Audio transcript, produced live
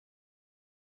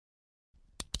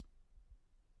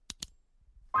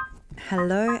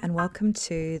Hello and welcome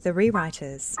to The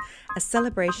Rewriters, a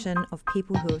celebration of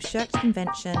people who have shirked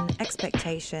convention,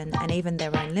 expectation, and even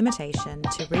their own limitation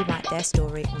to rewrite their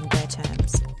story on their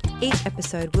terms. Each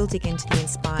episode will dig into the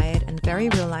inspired and very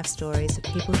real life stories of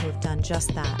people who have done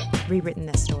just that, rewritten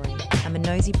their story. I'm a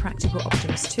nosy practical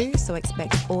optimist too, so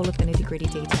expect all of the nitty-gritty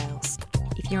details.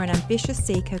 If you're an ambitious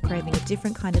seeker craving a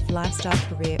different kind of lifestyle,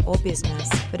 career or business,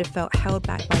 but have felt held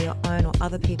back by your own or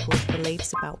other people's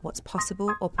beliefs about what's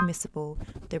possible or permissible,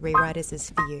 The Rewriters is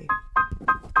for you.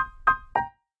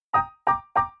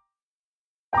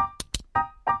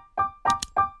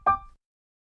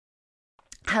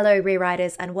 Hello,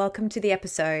 Rewriters, and welcome to the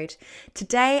episode.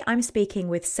 Today, I'm speaking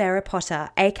with Sarah Potter,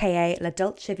 aka La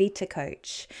Dolce Vita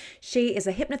Coach. She is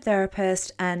a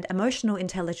hypnotherapist and emotional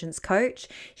intelligence coach.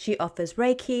 She offers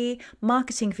Reiki,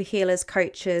 marketing for healers,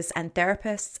 coaches, and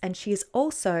therapists, and she is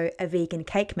also a vegan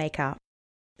cake maker.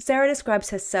 Sarah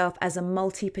describes herself as a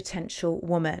multi-potential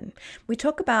woman. We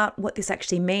talk about what this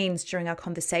actually means during our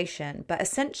conversation, but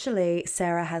essentially,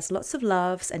 Sarah has lots of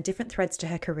loves and different threads to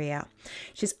her career.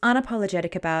 She's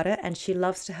unapologetic about it, and she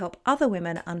loves to help other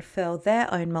women unfurl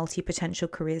their own multi-potential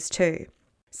careers too.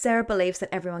 Sarah believes that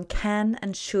everyone can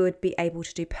and should be able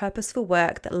to do purposeful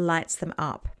work that lights them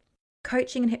up.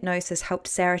 Coaching and hypnosis helped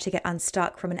Sarah to get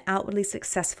unstuck from an outwardly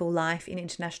successful life in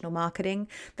international marketing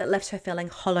that left her feeling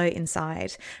hollow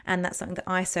inside, and that's something that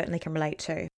I certainly can relate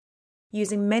to.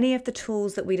 Using many of the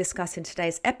tools that we discuss in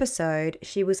today's episode,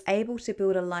 she was able to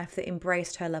build a life that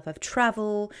embraced her love of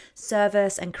travel,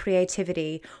 service, and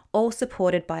creativity, all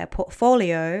supported by a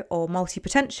portfolio or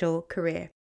multi-potential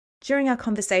career. During our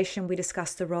conversation, we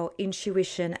discussed the role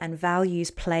intuition and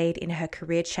values played in her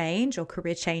career change or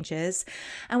career changes,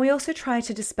 and we also tried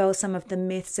to dispel some of the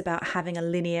myths about having a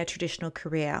linear traditional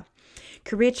career.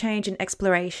 Career change and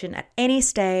exploration at any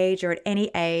stage or at any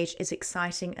age is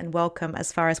exciting and welcome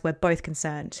as far as we're both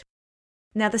concerned.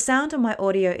 Now, the sound on my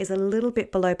audio is a little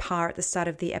bit below par at the start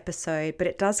of the episode, but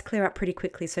it does clear up pretty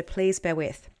quickly, so please bear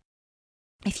with.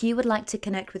 If you would like to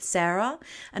connect with Sarah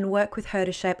and work with her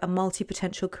to shape a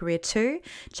multi-potential career too,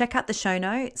 check out the show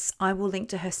notes. I will link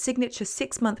to her signature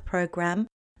 6-month program,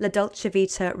 La Dolce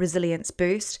Vita Resilience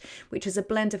Boost, which is a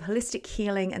blend of holistic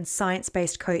healing and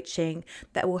science-based coaching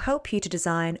that will help you to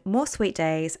design more sweet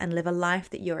days and live a life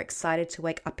that you're excited to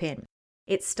wake up in.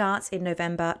 It starts in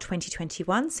November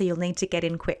 2021, so you'll need to get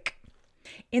in quick.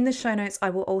 In the show notes,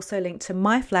 I will also link to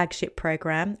my flagship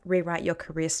program, Rewrite Your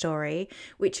Career Story,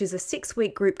 which is a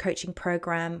 6-week group coaching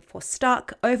program for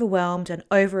stuck, overwhelmed, and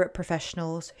over it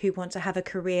professionals who want to have a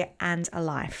career and a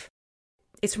life.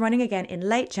 It's running again in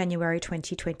late January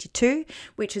 2022,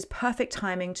 which is perfect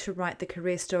timing to write the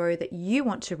career story that you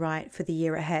want to write for the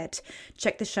year ahead.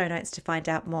 Check the show notes to find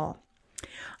out more.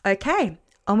 Okay,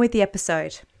 on with the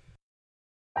episode.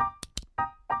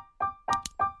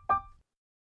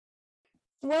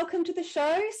 Welcome to the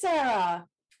show, Sarah.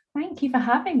 Thank you for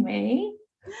having me.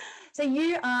 So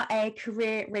you are a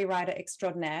career rewriter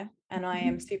extraordinaire, and I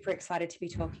am super excited to be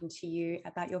talking to you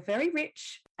about your very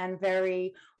rich and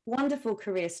very wonderful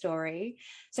career story.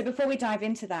 So before we dive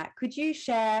into that, could you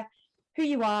share who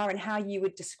you are and how you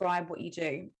would describe what you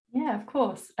do? Yeah, of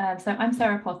course. So I'm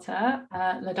Sarah Potter,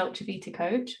 La Dolce Vita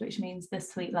Coach, which means the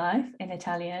sweet life in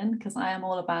Italian, because I am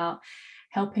all about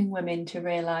helping women to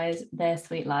realize their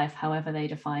sweet life, however they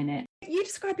define it. You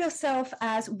describe yourself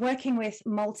as working with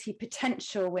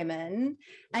multi-potential women,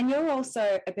 and you're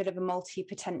also a bit of a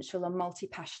multi-potential and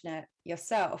multi-passionate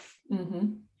yourself.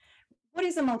 Mm-hmm. What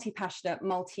is a multi-passionate,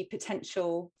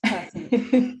 multi-potential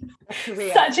person?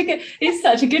 Career? It's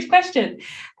such a good question.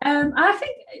 I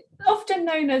think often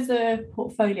known as a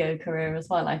portfolio career as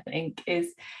well, I think,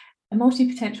 is a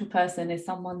multi-potential person is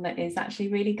someone that is actually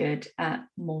really good at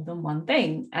more than one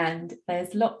thing. And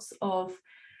there's lots of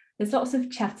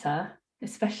chatter,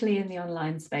 especially in the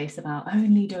online space, about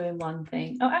only doing one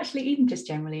thing. Oh, actually, even just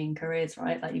generally in careers,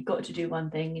 right? Like you've got to do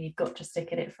one thing and you've got to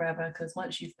stick at it forever, because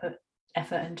once you've put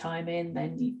effort and time in,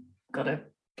 then you've got to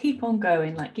keep on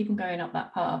going up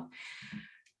that path.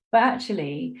 But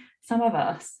actually, some of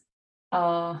us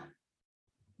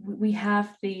we have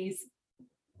these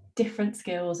different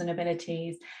skills and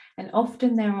abilities, and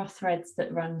often there are threads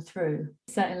that run through.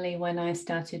 Certainly when I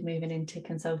started moving into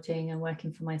consulting and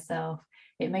working for myself,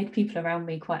 it made people around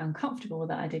me quite uncomfortable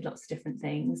that I did lots of different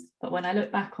things. But when I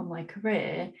look back on my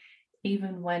career,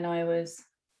 even when I was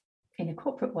in a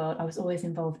corporate world, I was always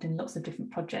involved in lots of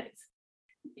different projects.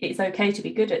 It's okay to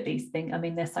be good at these things. I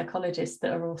mean, there's psychologists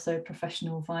that are also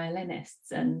professional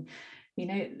violinists, and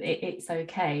it's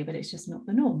okay, but it's just not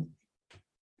the norm.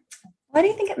 Why do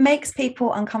you think it makes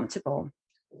people uncomfortable?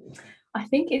 I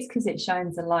think it's because it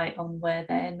shines a light on where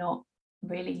they're not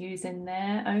really using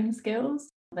their own skills.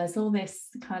 There's all this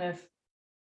kind of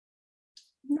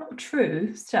not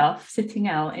true stuff sitting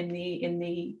out in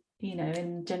the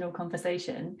in general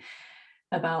conversation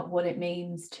about what it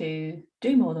means to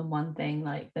do more than one thing.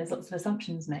 Like there's lots of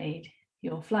assumptions made.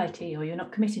 You're flighty, or you're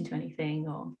not committing to anything,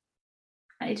 or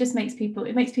it just makes people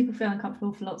feel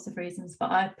uncomfortable for lots of reasons.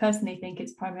 But I personally think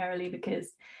it's primarily because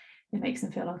it makes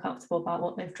them feel uncomfortable about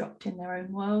what they've dropped in their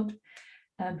own world,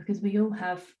 because we all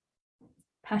have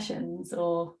passions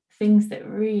or things that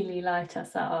really light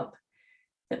us up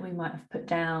that we might have put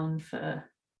down for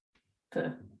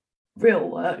real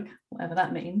work, whatever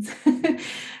that means.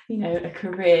 A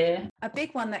career. A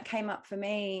big one that came up for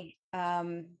me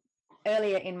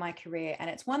earlier in my career, and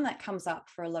it's one that comes up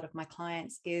for a lot of my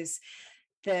clients, is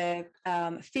the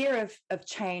fear of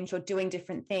change or doing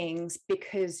different things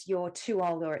because you're too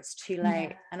old or it's too late.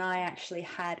 Yeah. And I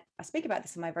speak about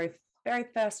this in my very, very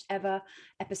first ever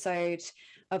episode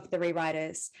of The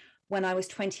Rewriters, when I was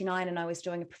 29 and I was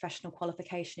doing a professional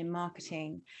qualification in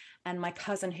marketing. And my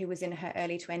cousin, who was in her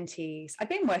early 20s, I'd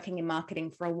been working in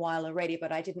marketing for a while already,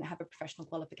 but I didn't have a professional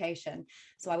qualification.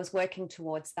 So I was working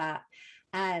towards that.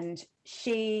 And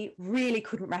she really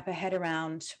couldn't wrap her head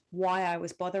around why I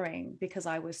was bothering, because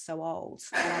I was so old.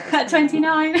 At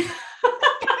 29.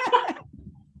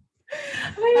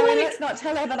 Let's not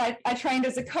tell her that I trained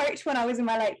as a coach when I was in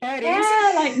my late 30s.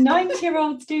 Yeah, like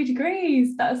 90-year-olds do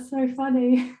degrees. That's so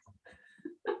funny.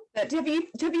 But have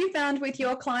you found with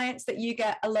your clients that you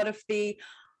get a lot of the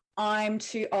I'm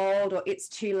too old or it's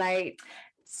too late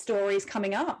stories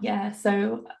coming up? Yeah,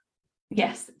 so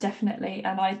yes, definitely.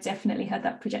 And I definitely had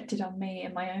that projected on me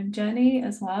in my own journey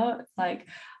as well. It's like,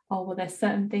 oh, well, there's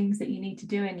certain things that you need to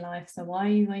do in life. So why are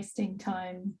you wasting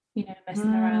time,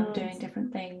 messing around doing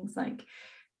different things? Like,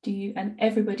 and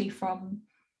everybody from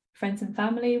friends and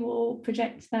family will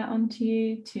project that onto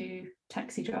you to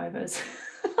taxi drivers.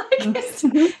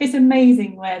 It's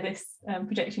amazing where this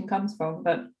projection comes from,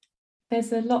 but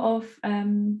there's a lot of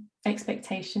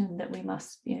expectation that we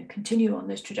must continue on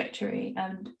this trajectory.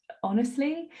 And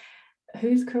honestly,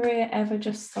 whose career ever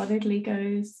just solidly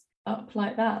goes up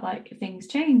like that? Like, things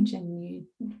change, and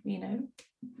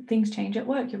things change at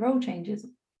work, your role changes,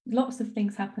 lots of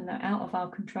things happen that are out of our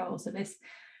control. So this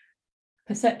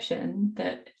perception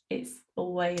that it's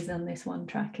always on this one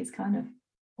track is kind of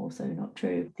also not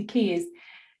true. The key is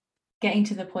getting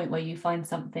to the point where you find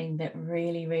something that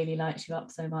really, really lights you up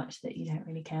so much that you don't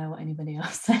really care what anybody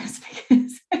else says,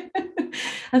 because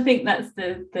I think that's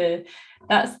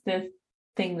the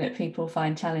thing that people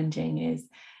find challenging, is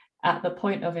at the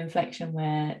point of inflection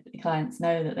where the clients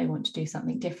know that they want to do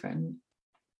something different.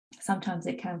 Sometimes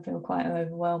it can feel quite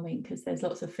overwhelming because there's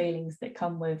lots of feelings that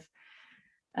come with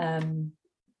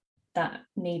that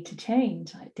need to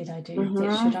change. Like,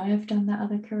 should I have done that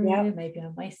other career? Yep. Maybe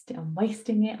I'm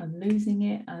wasting it, I'm losing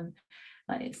it,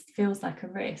 like it feels like a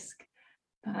risk,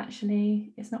 but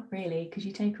actually it's not really, because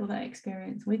you take all that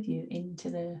experience with you into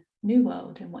the new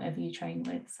world and whatever you train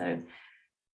with. So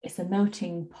it's a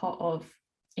melting pot of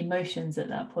emotions at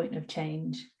that point of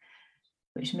change,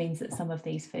 which means that some of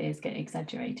these fears get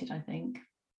exaggerated, I think.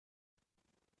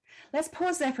 Let's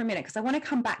pause there for a minute, because I want to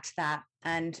come back to that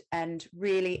and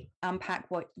really unpack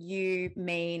what you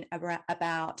mean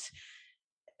about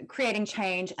creating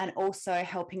change and also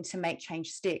helping to make change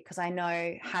stick, because I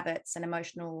know habits and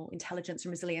emotional intelligence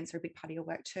and resilience are a big part of your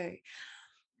work too.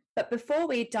 But before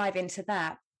we dive into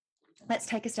that, let's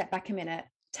take a step back a minute.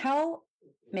 Tell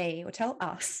me, or tell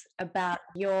us, about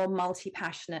your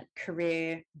multi-passionate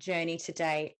career journey to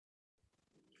date.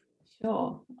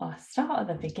 Sure, I'll start at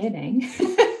the beginning.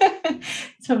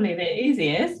 It's probably the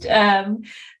easiest.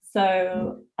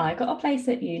 So I got a place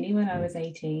at uni when I was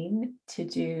 18 to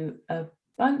do a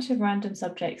bunch of random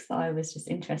subjects that I was just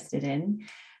interested in.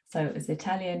 So it was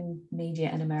Italian, media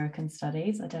and American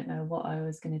studies. I don't know what I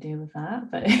was going to do with that,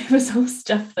 but it was all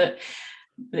stuff that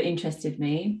interested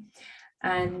me.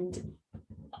 And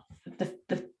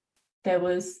there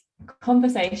was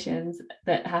conversations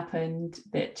that happened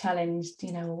that challenged,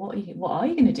 what are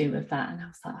you going to do with that? And I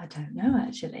was like, I don't know,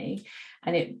 actually.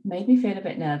 And it made me feel a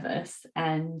bit nervous.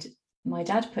 And my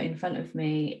dad put in front of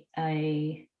me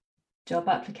a job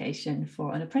application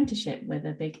for an apprenticeship with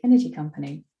a big energy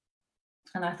company.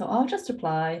 And I thought, I'll just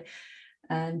apply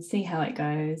and see how it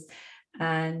goes.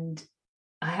 And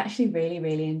I actually really,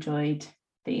 really enjoyed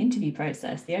the interview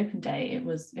process, the open day. It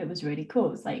was really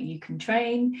cool. It's like, you can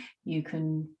train, you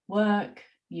can work,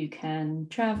 you can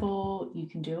travel, you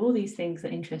can do all these things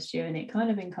that interest you. And it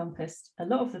kind of encompassed a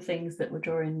lot of the things that were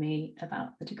drawing me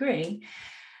about the degree,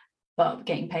 but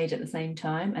getting paid at the same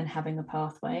time and having a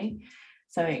pathway.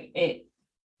 So it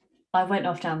I went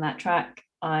off down that track.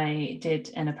 I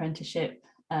did an apprenticeship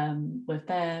with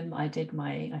them. I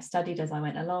studied as I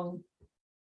went along.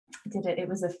 I did it. It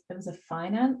was a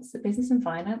business and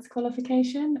finance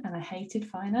qualification, and I hated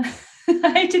finance.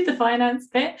 I hated the finance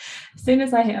bit. As soon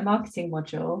as I hit a marketing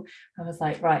module, I was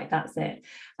like, right, that's it.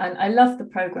 And I loved the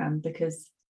program because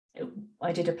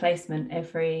I did a placement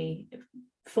every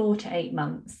 4 to 8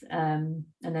 months, and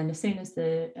then as soon as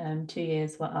the 2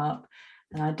 years were up,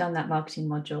 and I'd done that marketing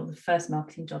module, the first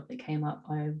marketing job that came up,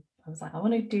 I was like, I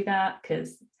want to do that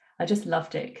because I just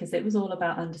loved it, because it was all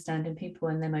about understanding people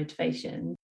and their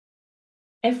motivation.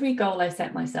 Every goal I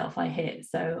set myself, I hit.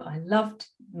 So I loved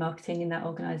marketing in that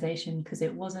organization because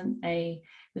it was an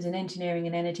engineering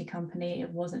and energy company. It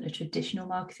wasn't a traditional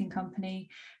marketing company.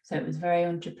 So it was very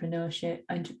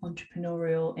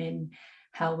entrepreneurial in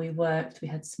how we worked. We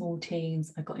had small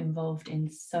teams. I got involved in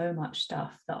so much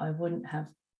stuff that I wouldn't have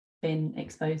been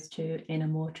exposed to in a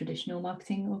more traditional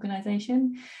marketing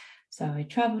organization. So I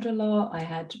traveled a lot. I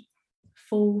had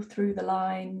full through the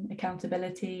line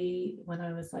accountability when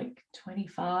I was like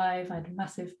 25. I had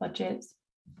massive budgets.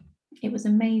 It was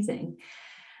amazing.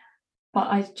 But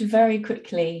I very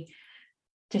quickly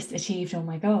just achieved all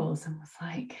my goals and was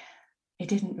like, it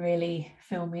didn't really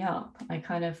fill me up. I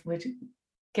kind of would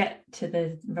get to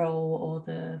the role or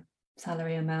the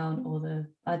salary amount or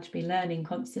I'd be learning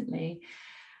constantly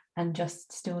and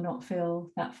just still not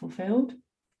feel that fulfilled.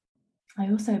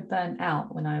 I also burnt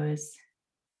out when I was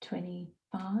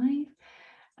 25,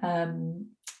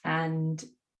 and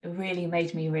it really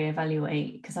made me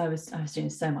reevaluate, because I was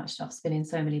doing so much stuff, spinning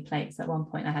so many plates. At one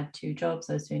point I had 2 jobs.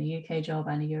 I was doing a UK job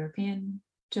and a European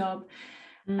job,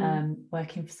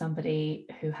 working for somebody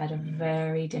who had a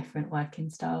very different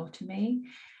working style to me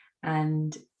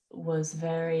and was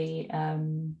very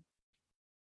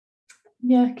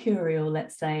curial,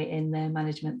 let's say, in their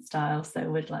management style. So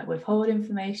would like withhold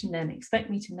information and expect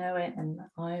me to know it, and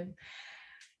I'm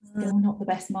still not the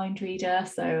best mind reader.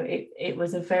 So it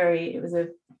was a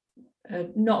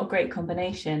not a great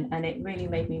combination, and it really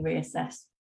made me reassess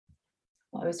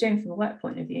what I was doing from a work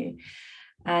point of view.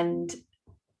 And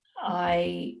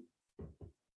I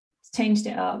changed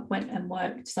it up, went and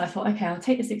worked. So I thought, okay, I'll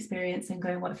take this experience and go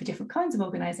and work for different kinds of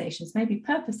organizations. Maybe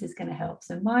purpose is going to help.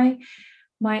 So my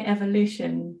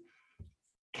evolution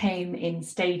came in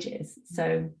stages.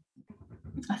 So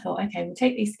I thought, okay, we'll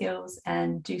take these skills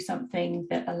and do something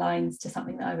that aligns to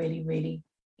something that I really, really,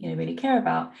 really care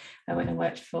about. I went and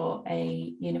worked for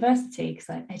a university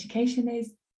because education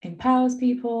empowers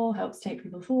people, helps take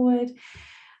people forward.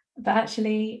 But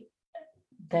actually,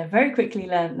 they very quickly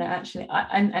learned that actually,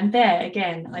 and there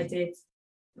again, I did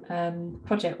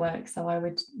project work. So I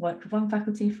would work with one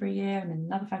faculty for a year and then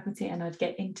another faculty, and I'd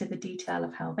get into the detail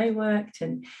of how they worked,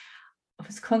 and I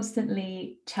was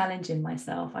constantly challenging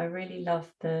myself. I really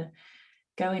loved the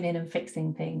going in and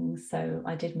fixing things. So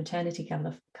I did maternity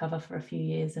cover for a few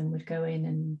years and would go in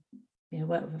and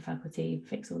work with a faculty,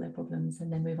 fix all their problems,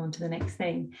 and then move on to the next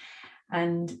thing.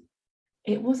 And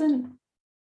it wasn't,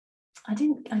 I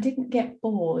didn't get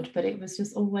bored, but it was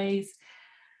just always,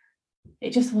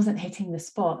 it just wasn't hitting the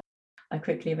spot. I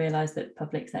quickly realized that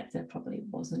public sector probably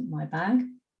wasn't my bag.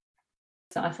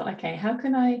 So I thought, okay, how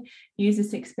can I use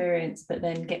this experience but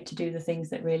then get to do the things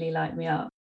that really light me up?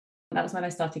 That was when I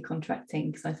started contracting,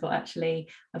 because I thought, actually,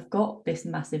 I've got this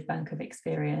massive bank of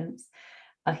experience.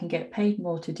 I can get paid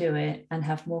more to do it and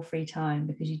have more free time,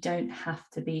 because you don't have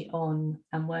to be on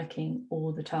and working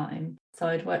all the time. So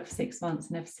I'd work for 6 months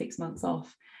and have 6 months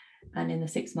off. And in the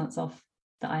 6 months off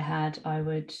that I had, I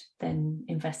would then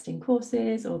invest in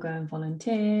courses or go and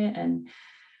volunteer. And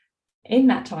in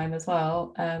that time as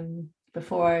well,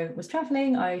 before I was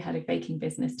traveling, I had a baking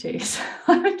business too. So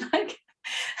I would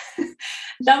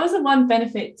that was the one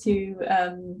benefit to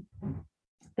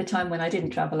the time when I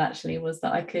didn't travel, actually, was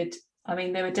that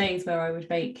there were days where I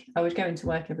would go into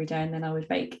work every day, and then I would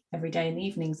bake every day in the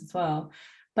evenings as well.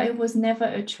 But it was never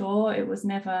a chore. It was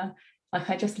never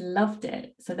like, I just loved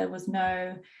it. So there was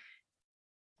no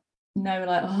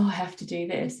like, oh, I have to do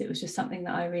this. It was just something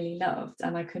that I really loved,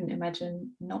 and I couldn't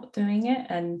imagine not doing it.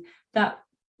 And that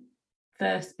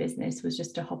first business was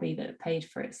just a hobby that paid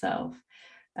for itself.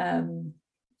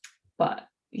 But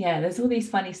yeah, there's all these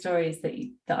funny stories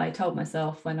that I told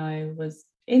myself when I was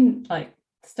in like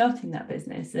starting that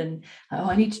business, and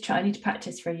I need to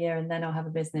practice for a year and then I'll have a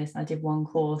business. I did one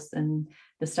course, and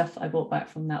the stuff I bought back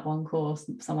from that one course,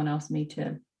 someone asked me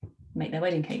to make their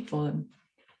wedding cake for them,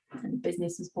 and the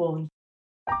business was born.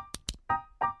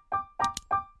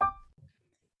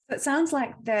 So it sounds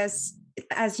like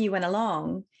as you went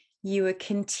along, you were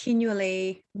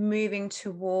continually moving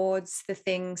towards the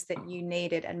things that you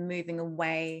needed and moving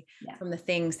away from the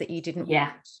things that you didn't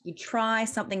want. You try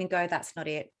something and go, that's not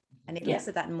it. I need less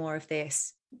of that and more of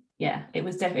this. Yeah, it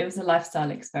was definitely, it was a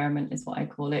lifestyle experiment is what I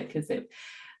call it, because it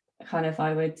kind of,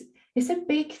 it's a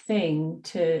big thing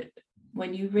to,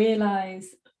 when you realize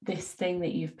this thing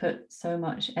that you've put so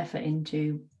much effort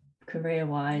into career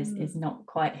wise is not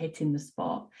quite hitting the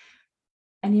spot,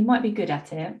 and you might be good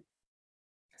at it.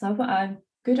 So I'm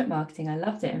good at marketing, I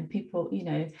loved it, and people,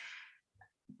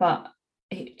 but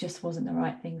it just wasn't the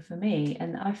right thing for me.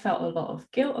 And I felt a lot of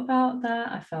guilt about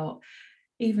that. I felt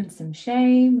even some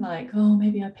shame, like, oh,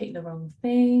 maybe I picked the wrong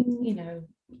thing,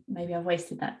 maybe I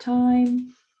wasted that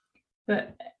time.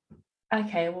 But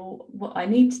okay, well, what I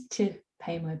need to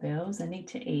pay my bills, I need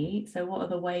to eat. So what are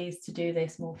the ways to do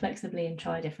this more flexibly and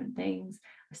try different things?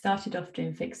 I started off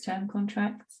doing fixed term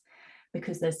contracts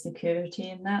because there's security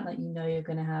in that, like, you're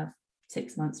going to have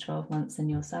 6 months, 12 months and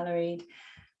you're salaried.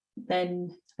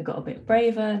 Then I got a bit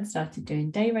braver and started doing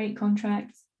day rate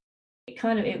contracts.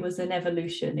 It was an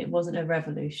evolution, it wasn't a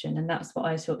revolution. And that's what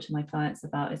I talk to my clients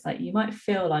about. It's like, you might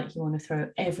feel like you want to throw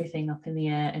everything up in the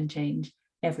air and change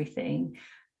everything.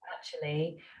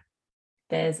 Actually,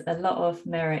 there's a lot of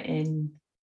merit in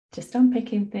just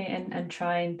unpicking things and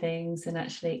trying things, and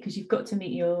actually, because you've got to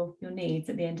meet your needs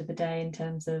at the end of the day in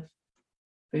terms of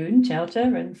food and shelter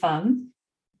and fun,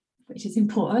 which is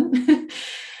important.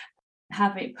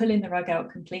 Pulling the rug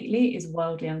out completely is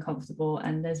wildly uncomfortable,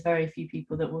 and there's very few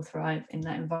people that will thrive in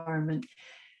that environment.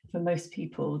 For most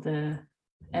people, the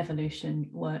evolution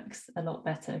works a lot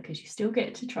better because you still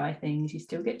get to try things, you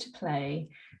still get to play,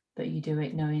 but you do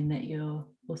it knowing that you're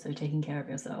also taking care of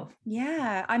yourself.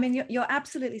 Yeah, I mean, you're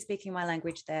absolutely speaking my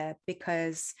language there,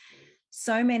 because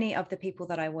so many of the people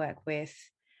that I work with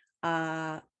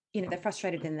are, they're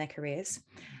frustrated in their careers.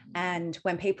 And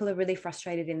when people are really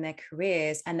frustrated in their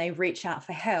careers and they reach out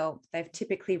for help, they've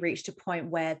typically reached a point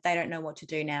where they don't know what to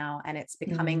do now, and it's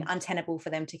becoming untenable for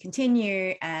them to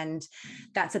continue. And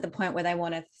that's at the point where they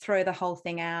want to throw the whole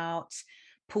thing out,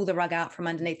 pull the rug out from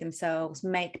underneath themselves,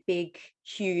 make big,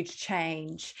 huge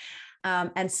change.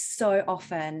 And so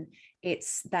often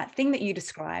it's that thing that you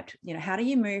described, how do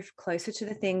you move closer to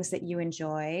the things that you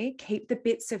enjoy, keep the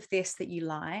bits of this that you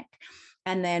like,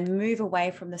 and then move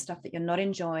away from the stuff that you're not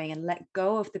enjoying and let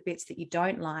go of the bits that you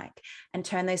don't like, and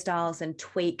turn those dials and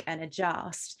tweak and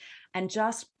adjust, and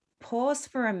just pause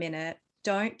for a minute.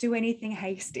 Don't do anything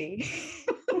hasty.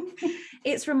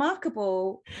 It's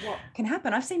remarkable what can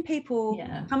happen. I've seen people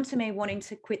come to me wanting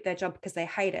to quit their job because they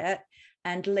hate it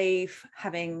and leave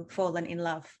having fallen in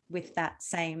love with that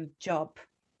same job,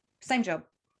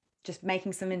 just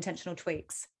making some intentional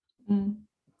tweaks. And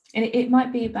it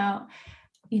might be about,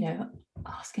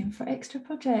 asking for extra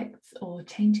projects or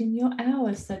changing your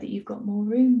hours so that you've got more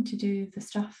room to do the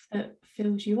stuff that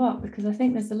fills you up. Because I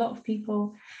think there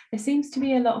seems to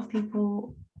be a lot of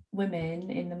people,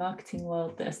 women in the marketing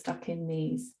world, that are stuck in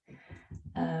these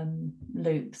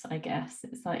loops, I guess.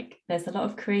 It's like there's a lot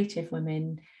of creative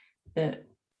women that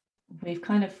we've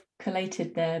kind of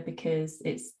collated there because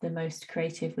it's the most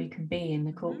creative we can be in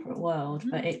the corporate world,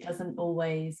 but it doesn't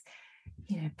always,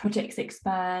 projects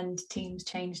expand, teams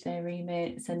change their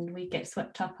remits, and we get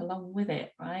swept up along with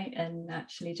it, right? And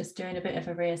actually just doing a bit of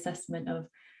a reassessment of,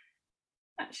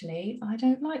 actually, I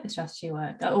don't like the strategy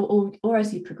work, or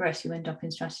as you progress, you end up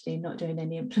in strategy not doing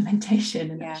any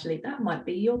implementation, and actually that might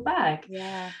be your bag.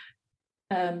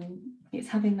 It's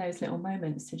having those little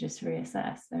moments to just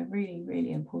reassess. They're really,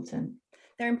 really important.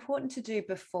 They're important to do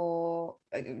before.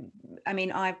 I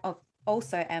mean, I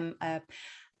also am a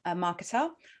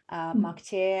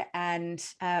marketeer, and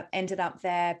ended up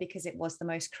there because it was the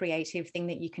most creative thing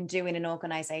that you can do in an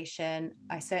organization.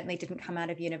 I certainly didn't come out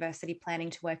of university planning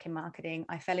to work in marketing.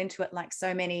 I fell into it like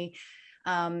so many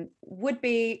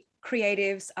would-be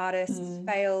creatives, artists,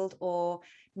 failed or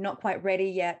not quite ready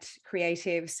yet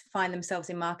creatives find themselves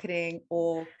in marketing,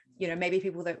 or maybe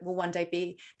people that will one day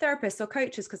be therapists or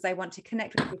coaches because they want to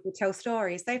connect with people, tell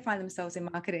stories, they find themselves in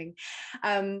marketing.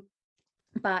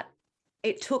 But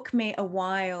it took me a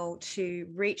while to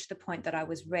reach the point that I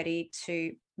was ready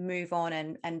to move on,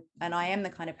 and I am the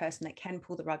kind of person that can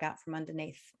pull the rug out from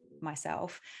underneath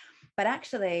myself. But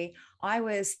actually, I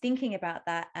was thinking about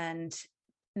that and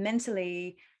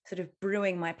mentally sort of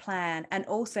brewing my plan, and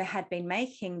also had been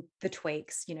making the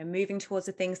tweaks, moving towards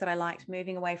the things that I liked,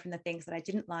 moving away from the things that I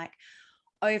didn't like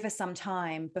over some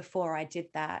time before I did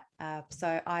that.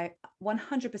 So I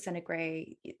 100%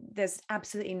 agree. There's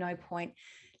absolutely no point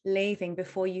leaving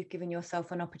before you've given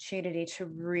yourself an opportunity to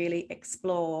really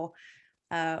explore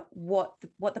what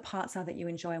the parts are that you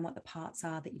enjoy and what the parts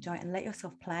are that you don't, and let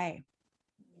yourself play.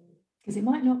 Because it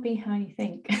might not be how you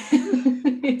think.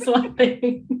 It's one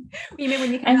thing. You mean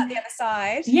when you come out the other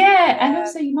side? Yeah, and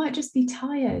also you might just be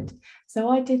tired. So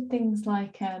I did things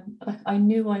like I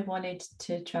knew I wanted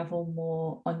to travel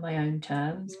more on my own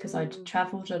terms, because I'd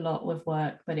traveled a lot with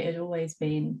work, but it had always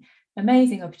been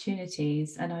amazing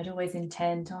opportunities, and I'd always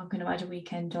intend, I'm going to add a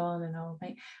weekend on, and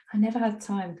I never had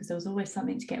time because there was always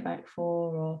something to get back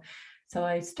for. Or so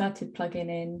I started plugging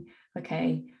in,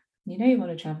 okay, you know you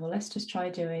want to travel, let's just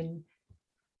try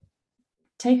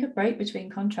take a break between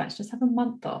contracts, just have a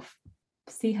month off,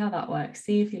 see how that works,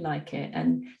 see if you like it.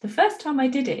 And the first time I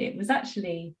did it, it was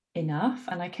actually enough,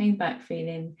 and I came back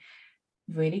feeling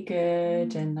really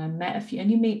good. And I met a few,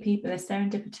 and you meet people, there's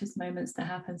serendipitous moments that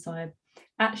happen. So I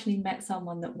actually met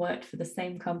someone that worked for the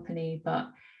same company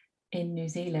but in New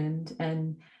Zealand,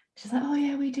 and she's like, oh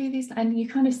yeah, we do these, and you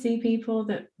kind of see people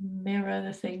that mirror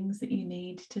the things that you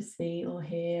need to see or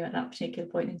hear at that particular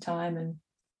point in time. And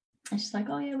she's like,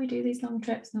 oh yeah, we do these long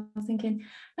trips. And I was thinking,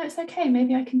 no, it's okay,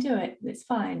 maybe I can do it, it's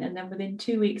fine. And then within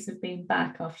 2 weeks of being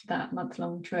back after that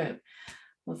month-long trip,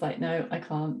 I was like, no, I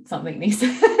can't, something needs to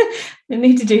I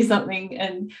need to do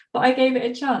something. But I gave it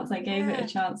a chance. I gave it a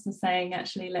chance of saying,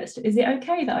 actually, is it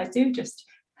okay that I do just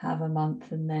have a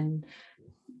month and then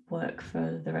work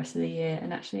for the rest of the year?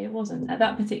 And actually it wasn't at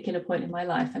that particular point in my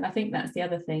life. And I think that's the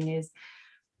other thing, is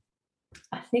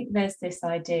I think there's this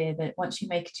idea that once you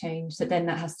make a change, that then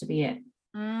that has to be it.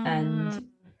 And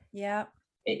yeah,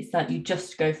 it's like you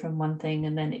just go from one thing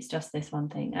and then it's just this one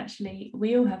thing. Actually,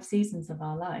 we all have seasons of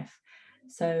our life.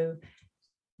 So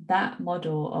that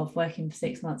model of working for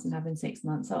 6 months and having 6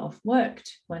 months off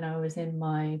worked when I was in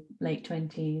my late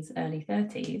 20s, early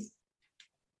 30s.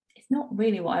 It's not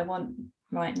really what I want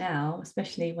right now,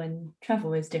 especially when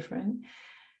travel is different.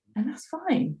 And that's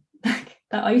fine.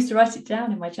 I used to write it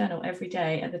down in my journal every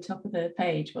day. At the top of the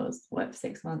page was work for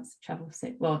 6 months, travel for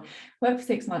 6. Well, work for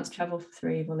 6 months, travel for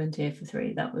 3, volunteer for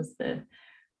 3. That was the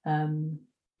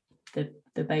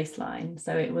baseline.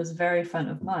 So it was very front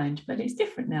of mind, but it's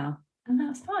different now, and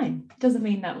that's fine. Doesn't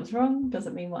mean that was wrong.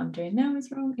 Doesn't mean what I'm doing now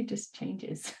is wrong. It just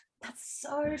changes. That's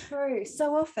so true.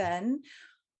 So often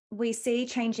we see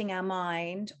changing our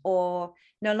mind or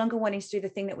no longer wanting to do the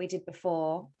thing that we did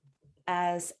before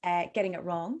as getting it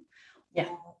wrong. Yeah,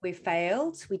 we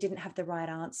failed, we didn't have the right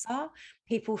answer.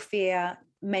 People fear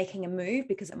making a move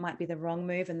because it might be the wrong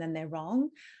move, and then they're wrong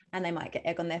and they might get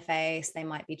egg on their face, they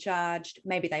might be judged,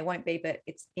 maybe they won't be, but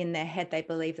it's in their head they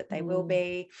believe that they will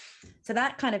be. So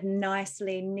that kind of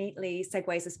neatly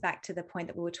segues us back to the point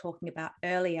that we were talking about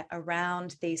earlier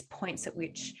around these points at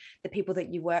which the people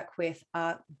that you work with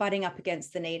are butting up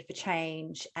against the need for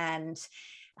change, and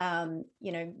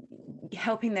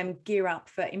helping them gear up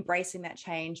for embracing that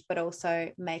change, but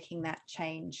also making that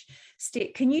change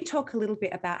stick. Can you talk a little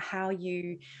bit about how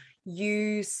you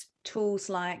use tools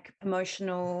like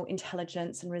emotional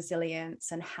intelligence and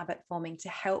resilience and habit forming to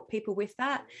help people with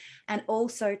that, and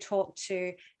also talk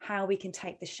to how we can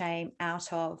take the shame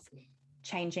out of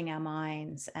changing our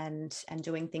minds and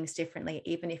doing things differently,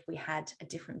 even if we had a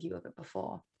different view of it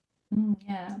before?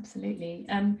 Yeah, absolutely.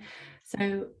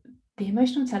 So the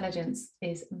emotional intelligence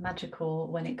is magical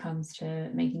when it comes to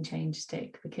making change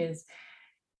stick, because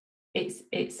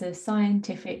it's a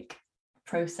scientific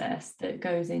process that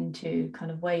goes into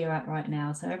kind of where you're at right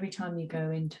now. So every time you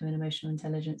go into an emotional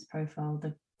intelligence profile,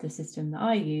 the system that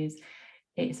I use,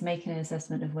 it's making an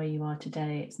assessment of where you are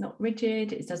today. It's not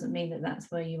rigid. It doesn't mean that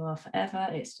that's where you are forever.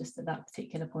 It's just at that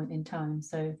particular point in time.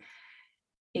 So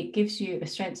it gives you a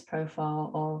strengths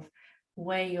profile of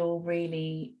where you're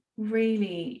really,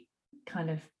 really kind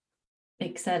of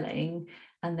excelling,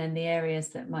 and then the areas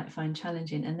that might find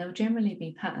challenging. And there'll generally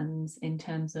be patterns in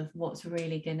terms of what's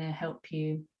really going to help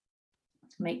you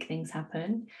make things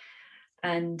happen.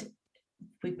 And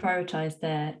we prioritize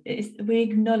there. We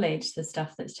acknowledge the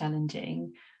stuff that's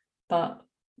challenging, but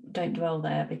don't dwell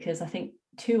there, because I think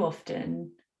too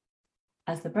often,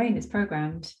 as the brain is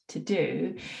programmed to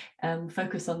do,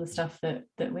 focus on the stuff that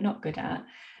we're not good at.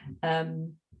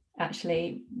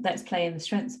 Actually, let's play in the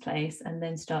strengths place, and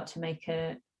then start to make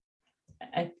a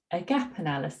gap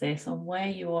analysis on where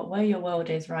your world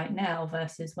is right now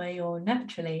versus where you're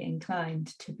naturally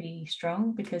inclined to be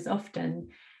strong, because often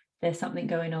there's something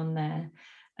going on there,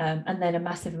 and then a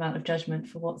massive amount of judgment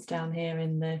for what's down here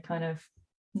in the kind of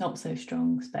not so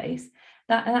strong space.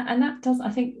 That does, I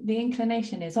think the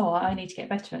inclination is, oh, I need to get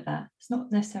better at that. It's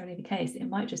not necessarily the case. It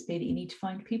might just be that you need to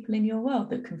find people in your world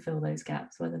that can fill those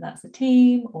gaps, whether that's a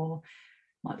team or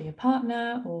might be a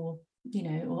partner, or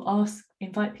or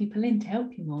invite people in to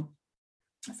help you more.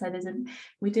 So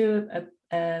we do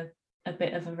a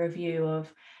bit of a review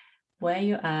of where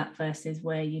you're at versus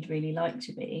where you'd really like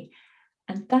to be.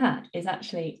 And that is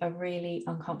actually a really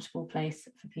uncomfortable place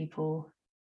for people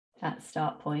at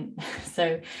start point.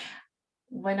 So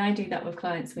when I do that with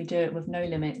clients, we do it with no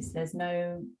limits. There's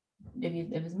no, if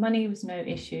there's money was no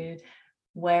issue,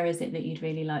 where is it that you'd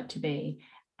really like to be?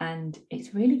 And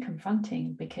it's really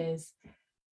confronting, because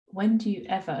when do you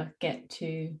ever get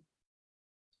to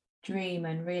dream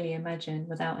and really imagine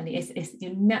without any, it's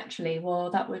you naturally,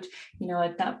 well, that would,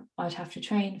 I'd have to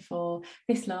train for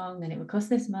this long and it would cost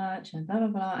this much and blah blah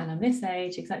blah, and I'm this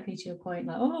age, exactly to your point,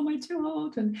 like, oh, am I too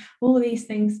old, and all these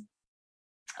things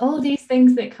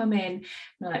that come in,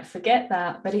 like, forget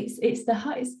that. But it's the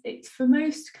hardest, it's for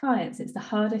most clients, it's the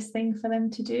hardest thing for them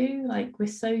to do. Like, we're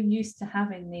so used to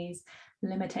having these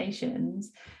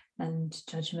limitations and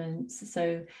judgments,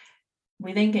 so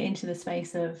we then get into the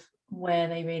space of where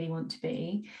they really want to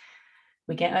be.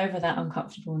 We get over that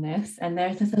uncomfortableness, and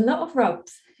there's a lot of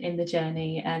rubs in the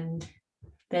journey, and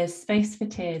there's space for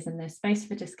tears and there's space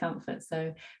for discomfort.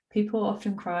 So people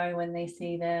often cry when they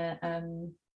see their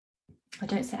I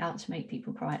don't set out to make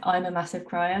people cry. I'm a massive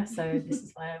crier, so this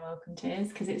is why I welcome tears,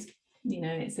 because it's,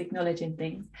 it's acknowledging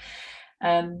things.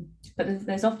 But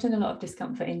there's often a lot of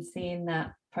discomfort in seeing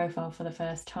that profile for the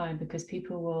first time, because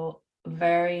people will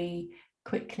very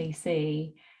quickly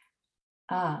see,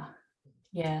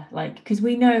 yeah, like, because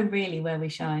we know really where we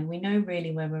shine, we know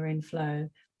really where we're in flow,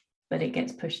 but it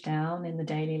gets pushed down in the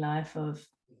daily life of,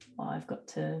 well, I've got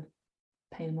to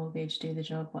pay the mortgage, do the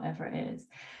job, whatever it is.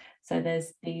 So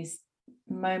there's these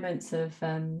moments of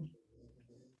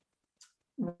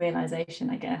realization,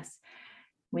 I guess.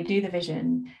 We do the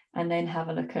vision and then have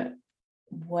a look at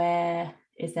where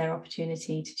is there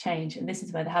opportunity to change, and this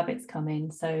is where the habits come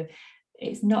in. So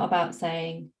it's not about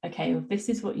saying, okay, well, this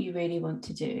is what you really want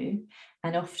to do,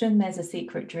 and often there's a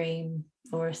secret dream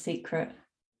or a secret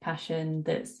passion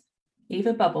that's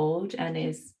either bubbled and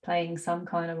is playing some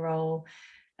kind of role,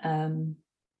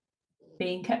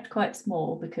 being kept quite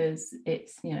small because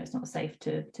it's, it's not safe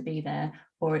to be there,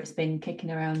 or it's been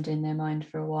kicking around in their mind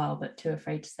for a while but too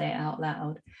afraid to say it out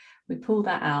loud. We pull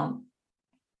that out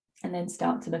and then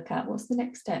start to look at, what's the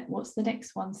next step, what's the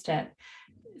next one step.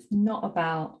 It's not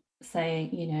about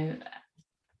saying,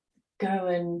 go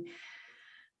and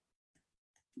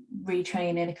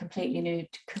retrain in a completely new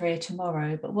career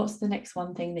tomorrow, but what's the next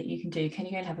one thing that you can do? Can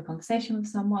you go and have a conversation with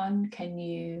someone? Can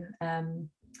you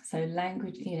so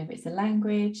language, if it's a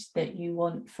language that you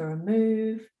want for a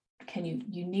move,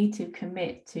 you need to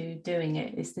commit to doing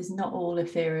it. There's not all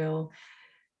ethereal,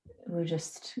 we'll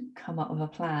just come up with a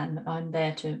plan. I'm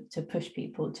there to push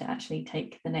people to actually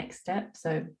take the next step.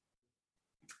 So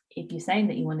if you're saying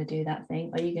that you want to do that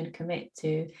thing, are you going to commit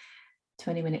to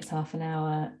 20 minutes, half an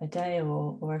hour a day,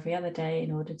 or every other day,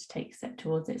 in order to take a step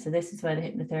towards it? So this is where the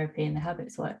hypnotherapy and the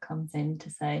habits work comes in,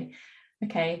 to say,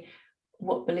 okay,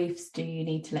 what beliefs do you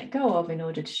need to let go of in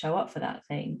order to show up for that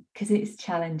thing? Because it's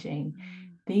challenging.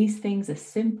 These things are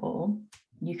simple.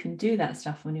 You can do that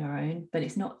stuff on your own, but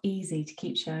it's not easy to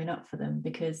keep showing up for them,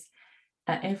 because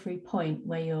at every point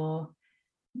where you're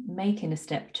making a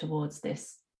step towards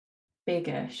this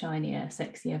bigger, shinier,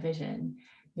 sexier vision,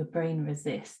 your brain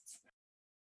resists.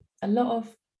 A lot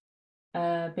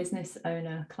of business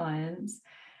owner clients,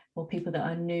 or people that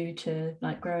are new to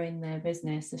like growing their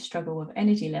business, struggle with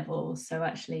energy levels. So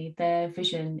actually their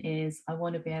vision is, I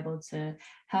want to be able to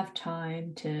have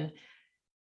time to,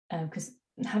 because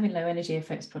having low energy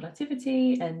affects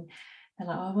productivity, and they're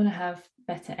like, oh, I want to have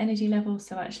better energy levels.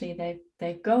 So actually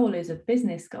their goal is a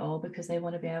business goal, because they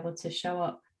want to be able to show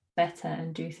up better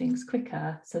and do things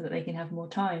quicker, so that they can have more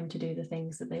time to do the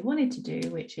things that they wanted to do,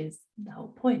 which is the whole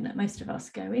point that most of us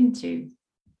go into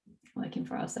working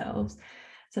for ourselves.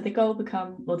 So the goal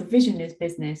the vision is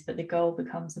business, but the goal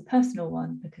becomes a personal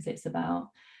one, because it's about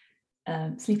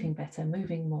sleeping better,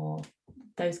 moving more,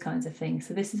 those kinds of things.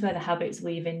 So this is where the habits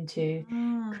weave into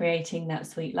creating that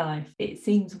sweet life. It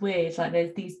seems weird, like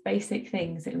there's these basic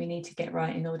things that we need to get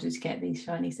right in order to get these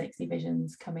shiny, sexy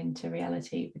visions coming to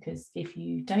reality, because if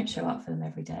you don't show up for them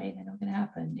every day, they're not going to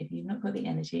happen. If you've not got the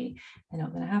energy, they're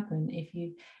not going to happen. If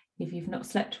you've not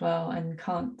slept well and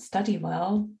can't study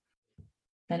well,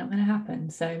 they're not going to happen.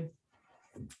 So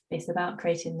it's about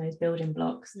creating those building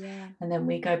blocks. And then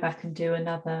we go back and do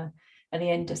another at the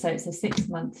end. So it's a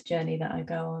 6-month journey that I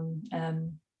go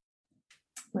on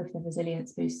with the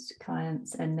Resilience Boost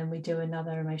clients, and then we do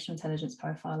another emotional intelligence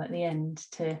profile at the end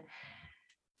to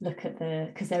look at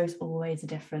because there is always a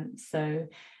difference. So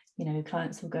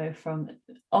clients will go from,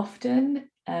 often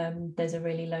there's a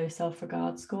really low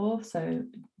self-regard score. So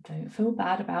don't feel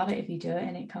bad about it if you do it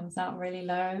and it comes out really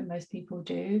low. Most people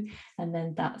do. And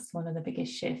then that's one of the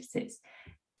biggest shifts. It's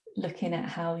looking at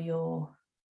how you're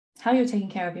taking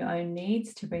care of your own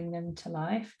needs to bring them to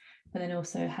life, but then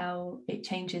also how it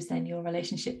changes then your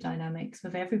relationship dynamics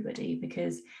with everybody,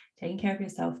 because taking care of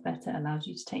yourself better allows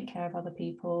you to take care of other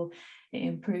people. It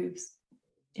improves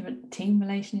team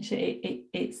relationship.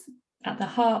 It's at the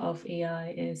heart of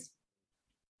EI is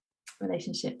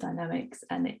relationship dynamics,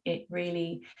 and it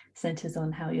really centers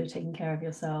on how you're taking care of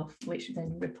yourself, which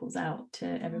then ripples out to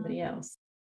everybody else.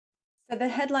 So the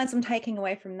headlines I'm taking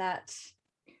away from that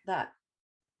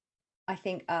I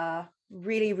think are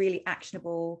really, really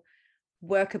actionable,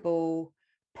 workable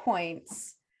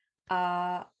points.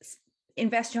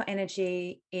 Invest your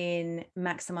energy in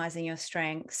maximizing your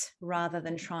strengths rather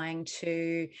than trying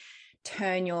to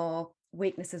turn your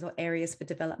weaknesses or areas for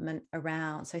development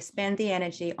around. So spend the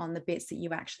energy on the bits that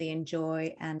you actually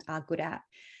enjoy and are good at.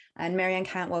 And Marianne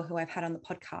Cantwell, who I've had on the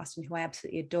podcast and who I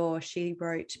absolutely adore, she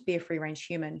wrote Be a Free Range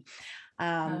Human.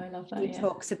 I love that. She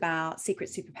talks about secret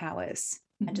superpowers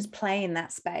and just play in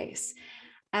that space.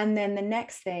 And then the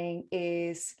next thing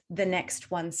is the next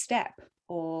one step,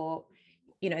 or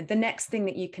the next thing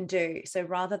that you can do. So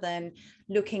rather than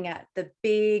looking at the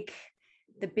big,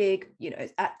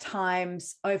 at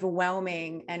times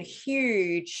overwhelming and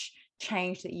huge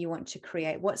change that you want to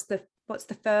create, what's the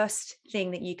first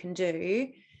thing that you can do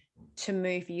to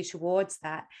move you towards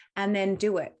that, and then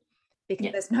do it.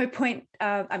 Because there's no point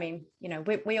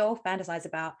we all fantasize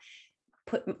about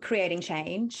creating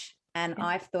change. And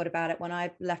I've thought about it when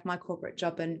I left my corporate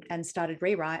job and started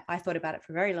Rewrite. I thought about it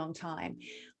for a very long time,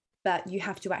 but you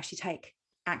have to actually take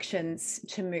actions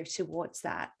to move towards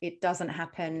that. It doesn't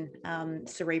happen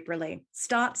cerebrally.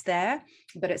 Starts there,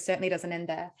 but it certainly doesn't end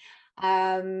there.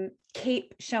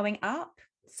 Keep showing up.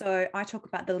 So I talk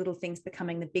about the little things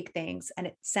becoming the big things, and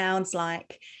it sounds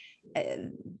like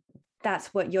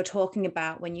that's what you're talking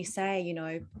about when you say,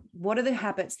 what are the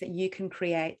habits that you can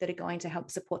create that are going to help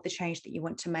support the change that you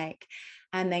want to make,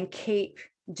 and then keep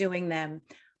doing them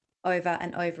over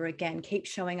and over again. Keep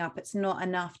showing up. It's not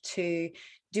enough to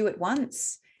do it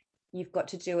once. You've got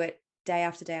to do it day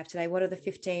after day after day. What are the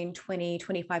 15, 20,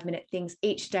 25-minute things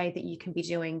each day that you can be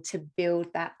doing to build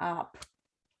that up?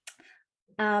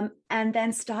 And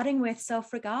then starting with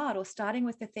self-regard, or starting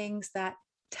with the things that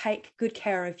take good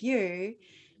care of you,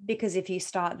 because if you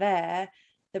start there,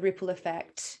 the ripple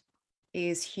effect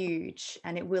is huge,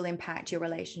 and it will impact your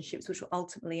relationships, which will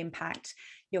ultimately impact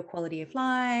your quality of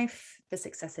life, the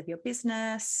success of your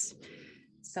business,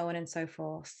 so on and so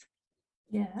forth.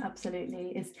 Yeah,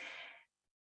 absolutely.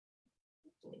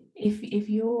 If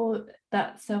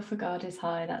that self-regard is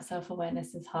high, that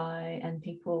self-awareness is high, and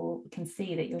people can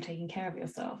see that you're taking care of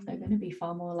yourself, they're going to be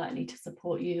far more likely to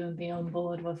support you and be on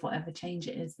board with whatever change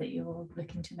it is that you're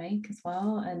looking to make as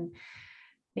well. And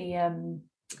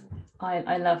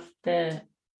I love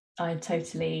I'm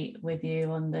totally with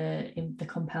you on the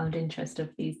compound interest of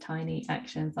these tiny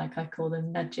actions, like I call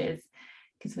them nudges,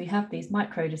 because we have these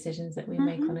micro decisions that we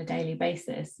make on a daily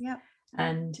basis. Yep.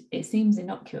 And it seems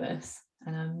innocuous,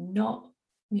 and I'm not,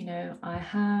 I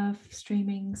have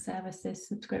streaming services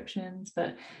subscriptions,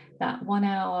 but that 1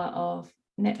 hour of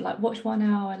watch 1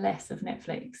 hour less of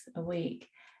Netflix a week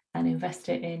and invest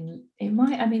it in,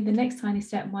 the next tiny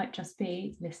step might just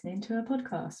be listening to a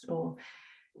podcast, or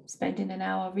spending an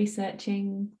hour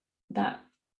researching that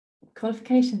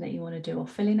qualification that you want to do, or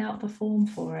filling out the form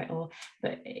for it,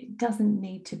 but it doesn't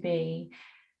need to be,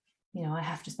 I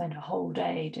have to spend a whole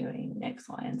day doing X,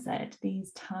 Y, and Z.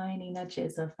 These tiny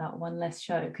nudges of that one less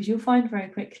show, because you'll find very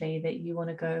quickly that you want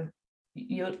to go,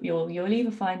 you'll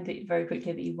either find it very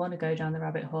quickly that you want to go down the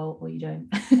rabbit hole, or you don't.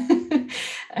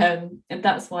 And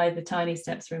that's why the tiny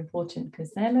steps are important,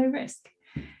 because they're low risk.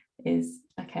 Is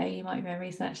okay, you might go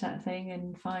research that thing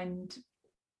and find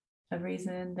a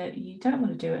reason that you don't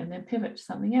want to do it, and then pivot to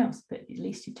something else, but at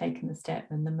least you've taken the step,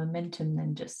 and the momentum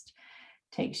then just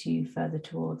takes you further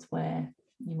towards where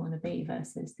you want to be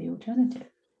versus the alternative.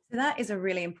 So that is a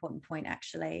really important point,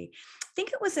 actually. I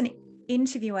think it was an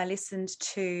interview I listened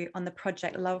to on the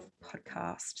Project Love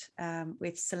podcast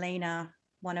with Selena,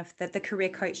 one of the career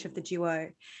coach of the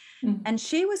duo. And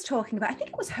she was talking about, I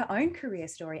think it was her own career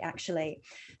story, actually.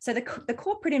 So the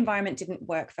corporate environment didn't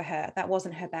work for her. That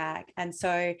wasn't her bag. And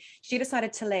so she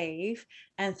decided to leave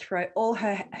and throw all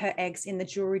her eggs in the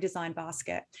jewelry design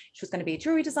basket. She was going to be a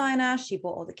jewelry designer. She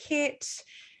bought all the kit.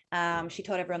 She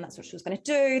told everyone that's what she was going to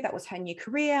do. That was her new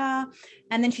career.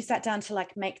 And then she sat down to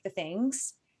make the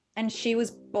things. And she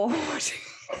was bored.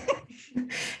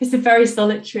 It's a very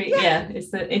solitary, I'm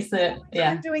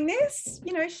doing this,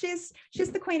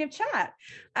 she's the queen of chat.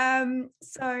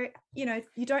 So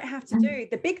you don't have to do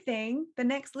the big thing, the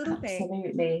next little thing.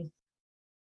 Absolutely.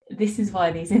 This is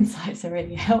why these insights are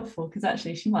really helpful, because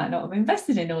actually she might not have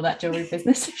invested in all that jewelry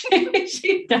business if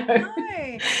she'd known.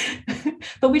 No.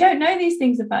 But we don't know these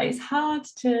things about it. It's hard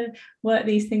to work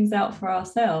these things out for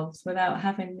ourselves without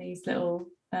having these little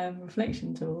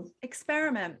reflection tools.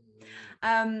 Experiment.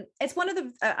 It's one of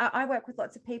the I work with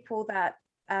lots of people that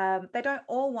they don't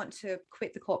all want to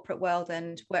quit the corporate world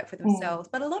and work for themselves,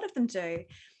 but a lot of them do.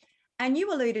 And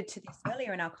you alluded to this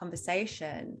earlier in our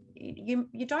conversation.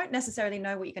 You don't necessarily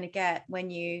know what you're going to get when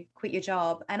you quit your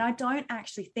job. And I don't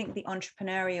actually think the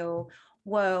entrepreneurial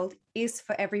world is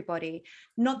for everybody.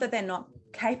 Not that they're not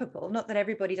capable, not that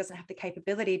everybody doesn't have the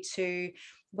capability to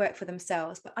work for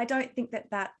themselves, but I don't think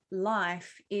that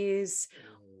life is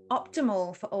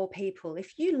optimal for all people.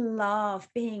 If you love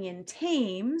being in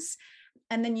teams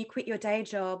and then you quit your day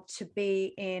job to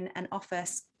be in an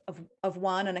office of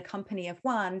one and a company of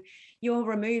one, you're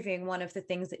removing one of the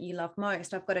things that you love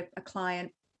most. I've got a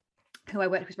client who I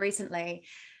worked with recently,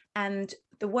 and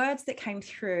the words that came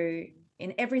through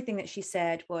in everything that she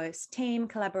said was team,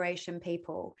 collaboration,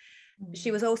 people.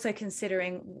 She was also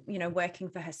considering, working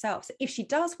for herself. So if she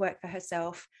does work for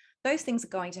herself, those things are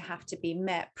going to have to be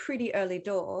met pretty early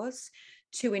doors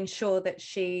to ensure that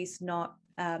she's not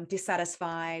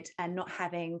dissatisfied and not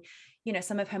having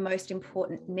some of her most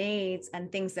important needs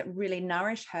and things that really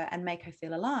nourish her and make her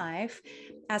feel alive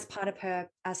as part of her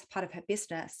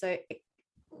business. So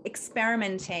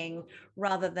experimenting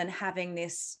rather than having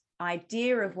this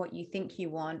idea of what you think you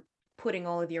want, putting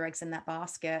all of your eggs in that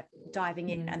basket, diving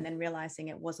in and then realizing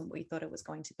it wasn't what you thought it was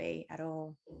going to be at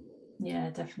all.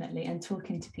 Yeah, definitely. And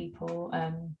talking to people,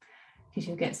 because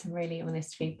you'll get some really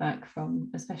honest feedback from,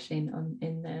 especially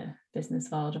in the business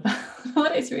world, about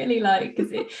what it's really like.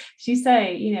 Because as you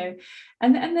say,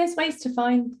 and there's ways to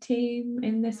find team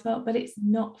in this world, but it's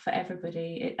not for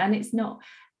everybody.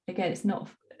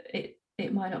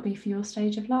 It might not be for your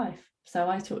stage of life. So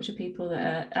I talk to people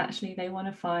that actually they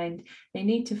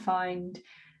need to find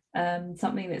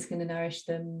something that's going to nourish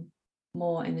them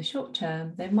more in the short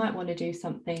term. They might want to do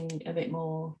something a bit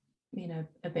more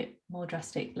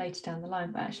drastic later down the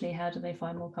line, but actually how do they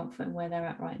find more comfort in where they're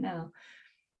at right now?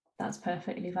 That's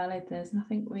perfectly valid. There's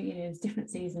nothing, there's different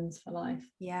seasons for life.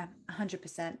 Yeah,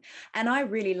 100%. And I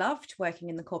really loved working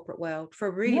in the corporate world for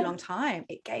a really long time.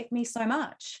 It gave me so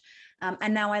much.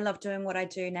 And now I love doing what I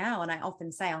do now. And I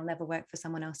often say I'll never work for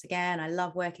someone else again. I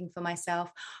love working for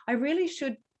myself. I really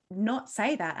should not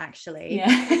say that, actually.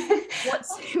 Yeah.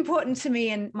 What's important to me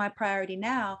and my priority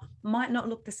now might not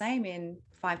look the same in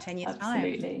 5-10 years time.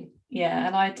 Absolutely. Yeah,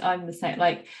 and I'm the same.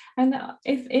 And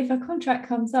if a contract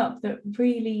comes up that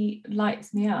really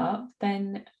lights me up,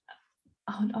 then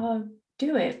I'll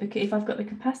do it, because if I've got the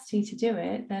capacity to do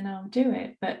it, then I'll do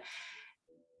it.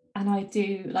 And I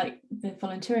do, like, the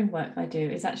volunteering work I do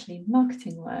is actually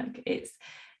marketing work.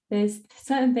 There's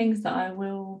certain things that I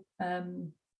will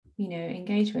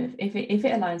engage with if it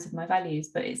aligns with my values,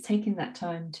 but it's taking that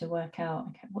time to work out,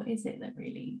 okay, what is it that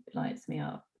really lights me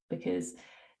up? Because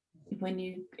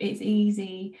it's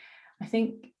easy, I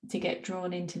think, to get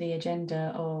drawn into the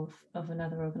agenda of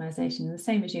another organization. The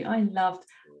same as you,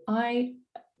 I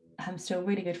am still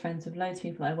really good friends with loads of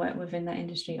people I work with in that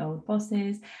industry, old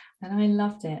bosses, and I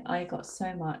loved it. I got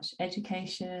so much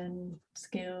education,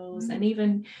 skills, and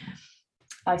even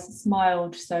I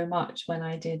smiled so much when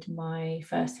I did my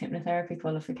first hypnotherapy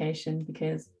qualification,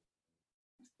 because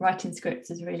writing scripts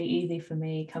is really easy for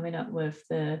me. Coming up with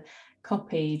the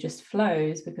copy just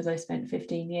flows, because I spent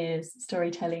 15 years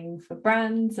storytelling for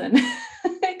brands, and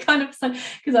it kind of,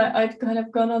 because I'd kind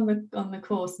of gone on the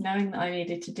course knowing that I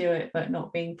needed to do it, but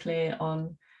not being clear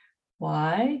on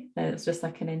why. It's just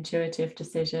like an intuitive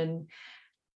decision.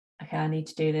 Okay, I need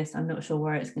to do this. I'm not sure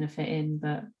where it's going to fit in,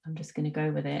 but I'm just going to go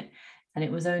with it. And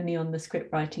it was only on the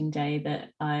script writing day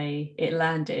that it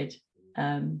landed. So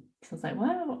I was like,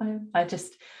 wow, I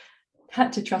just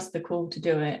had to trust the call to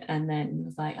do it. And then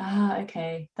was like,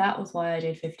 okay, that was why I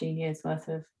did 15 years worth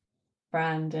of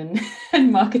brand and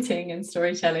marketing and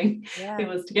storytelling. Yeah. It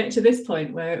was to get to this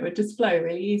point where it would just flow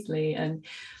really easily. And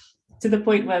to the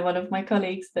point where one of my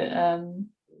colleagues that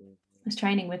was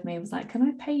training with me was like, can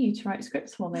I pay you to write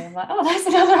scripts for me? I'm like, oh, that's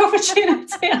another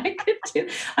opportunity I could do.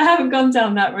 I haven't gone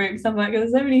down that route, because I'm like,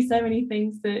 there's so many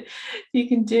things that you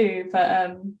can do,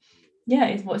 but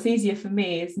it's what's easier for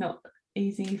me is not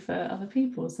easy for other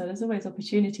people. So there's always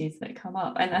opportunities that come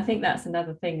up, and I think that's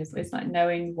another thing, is it's like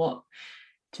knowing what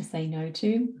to say no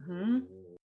to.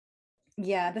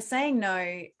 Yeah, the saying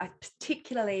no,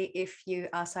 particularly if you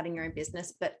are starting your own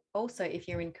business, but also if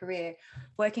you're in career,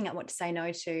 working out what to say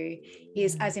no to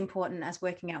is as important as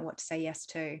working out what to say yes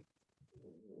to.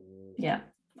 Yeah.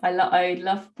 I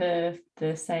love the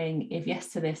saying, if yes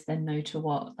to this, then no to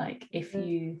what. Like if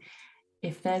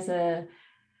there's a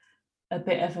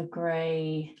bit of a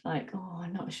grey, like, oh,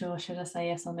 I'm not sure, should I say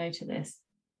yes or no to this?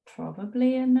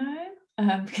 Probably a no.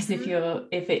 Because if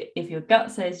your gut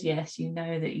says yes, you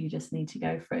know that you just need to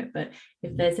go for it. But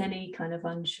if there's any kind of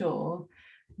unsure,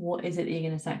 what is it that you're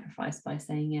going to sacrifice by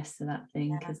saying yes to that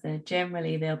thing? Because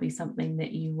there'll be something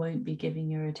that you won't be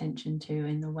giving your attention to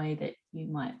in the way that you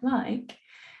might like.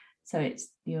 So it's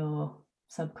your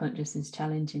subconscious is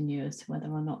challenging you as to whether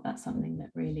or not that's something that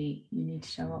really you need to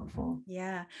show up for.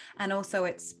 Yeah. And also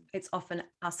it's often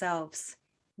ourselves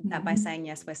that by saying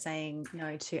yes, we're saying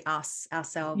no to us,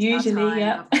 ourselves, Usually,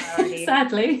 our time, our priority,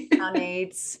 sadly, our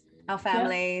needs, our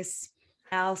families,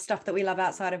 our stuff that we love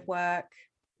outside of work.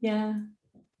 Yeah,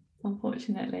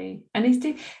 unfortunately. And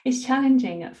it's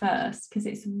challenging at first because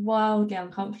it's wildly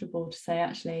uncomfortable to say,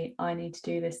 actually, I need to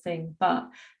do this thing. But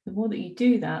the more that you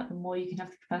do that, the more you can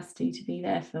have the capacity to be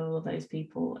there for all those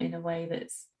people in a way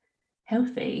that's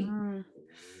healthy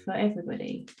for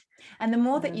everybody. And the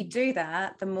more that you do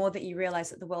that, the more that you realize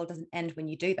that the world doesn't end when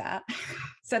you do that.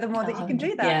 So the more that you can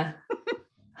do that. Yeah.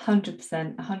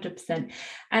 100%.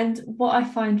 And what I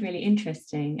find really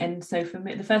interesting, and so for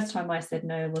me, the first time I said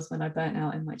no was when I burnt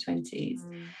out in my 20s.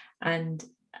 And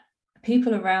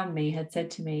people around me had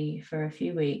said to me for a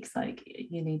few weeks, like,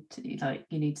 you need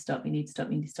to stop. And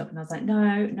I was like,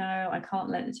 no, I can't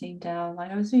let the team down. Like,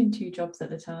 I was doing 2 jobs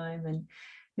at the time and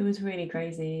it was really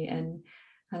crazy. And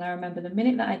I remember the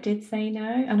minute that I did say no,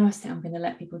 and I was saying, I'm going to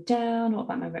let people down. What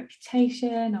about my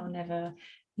reputation? I'll never,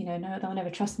 no, they'll never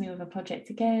trust me with a project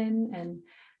again. And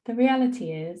the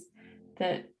reality is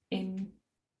that in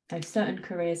certain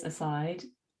careers aside,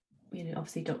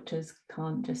 obviously doctors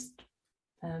can't just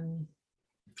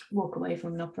walk away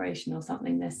from an operation or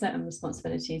something. There's certain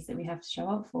responsibilities that we have to show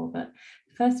up for. But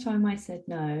the first time I said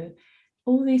no,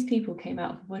 all these people came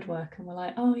out of the woodwork and were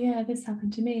like, oh yeah, this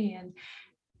happened to me. And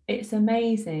it's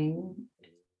amazing.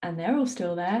 And they're all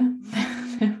still there.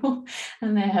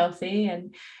 And they're healthy.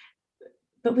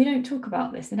 But we don't talk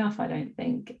about this enough, I don't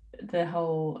think. The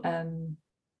whole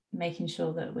making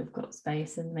sure that we've got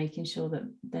space and making sure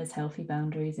that there's healthy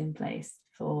boundaries in place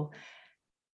for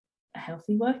a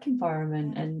healthy work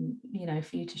environment and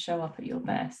for you to show up at your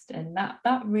best. And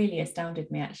that really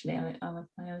astounded me, actually. I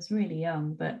was really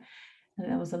young, but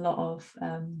there was a lot of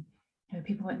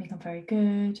people might think I'm very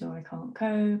good or I can't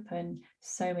cope, and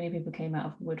so many people came out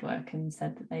of the woodwork and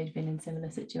said that they'd been in similar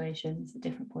situations at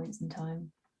different points in time.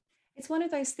 It's one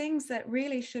of those things that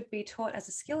really should be taught as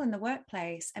a skill in the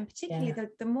workplace, and particularly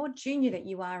the more junior that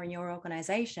you are in your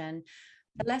organization,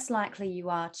 the less likely you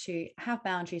are to have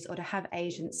boundaries or to have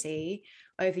agency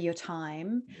over your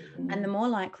time. And the more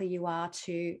likely you are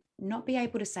to not be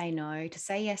able to say no, to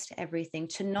say yes to everything,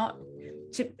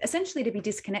 to essentially to be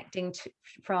disconnecting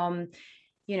from,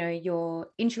 your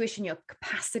intuition, your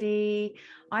capacity.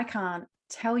 I can't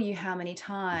tell you how many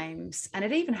times, and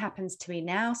it even happens to me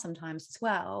now sometimes as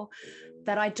well,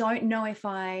 that I don't know if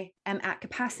I am at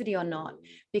capacity or not,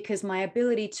 because my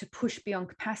ability to push beyond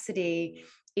capacity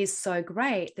is so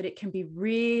great that it can be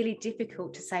really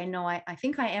difficult to say, no, I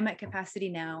think I am at capacity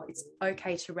now. It's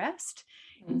okay to rest.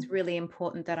 It's really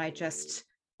important that I just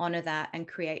honor that and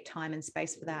create time and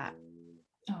space for that.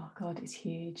 Oh God, it's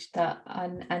huge. That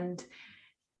and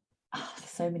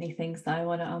so many things that I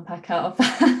want to unpack out of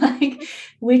that. Like,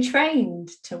 we're trained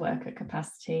to work at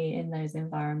capacity in those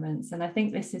environments, and I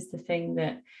think this is the thing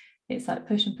that it's like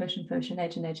push and push and push and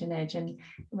edge and edge and edge. And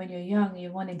when you're young,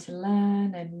 you're wanting to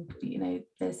learn, and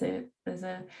there's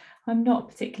a I'm not a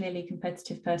particularly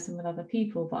competitive person with other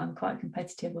people, but I'm quite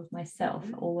competitive with myself,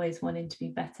 always wanting to be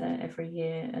better every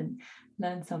year and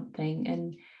learn something.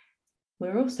 And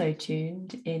we're also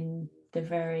tuned in the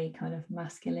very kind of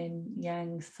masculine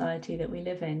yang society that we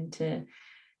live in to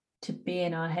be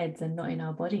in our heads and not in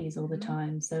our bodies all the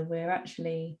time. So we're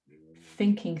actually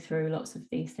thinking through lots of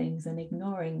these things and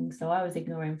ignoring. So I was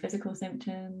ignoring physical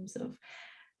symptoms of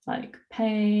like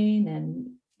pain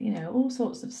and all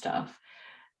sorts of stuff.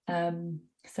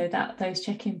 So that those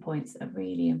check-in points are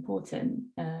really important,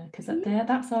 because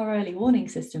that's our early warning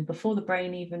system before the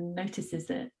brain even notices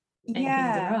that anything's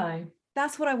awry.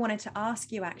 That's what I wanted to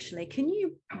ask you, actually. Can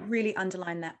you really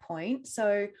underline that point?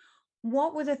 So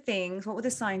what were the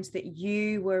signs that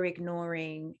you were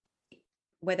ignoring,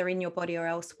 whether in your body or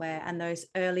elsewhere, and those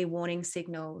early warning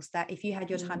signals that if you had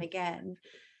your time again,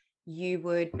 you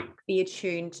would be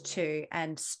attuned to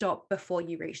and stop before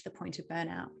you reach the point of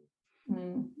burnout?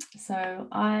 So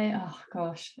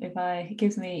it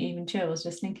gives me even chills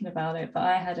just thinking about it. But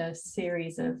I had a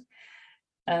series of,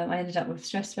 I ended up with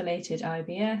stress-related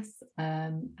IBS,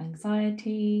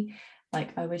 anxiety.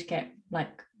 Like I would get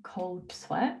like cold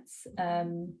sweats,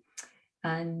 and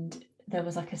there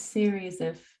was like a series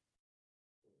of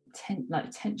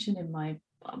tension in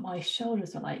my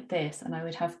shoulders were like this, and I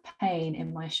would have pain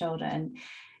in my shoulder. And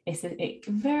it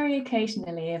very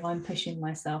occasionally, if I'm pushing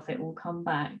myself, it will come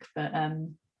back. But I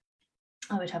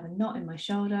would have a knot in my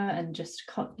shoulder and just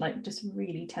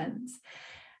really tense.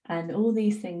 And all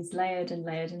these things layered and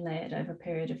layered and layered over a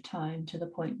period of time, to the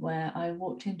point where I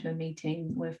walked into a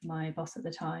meeting with my boss at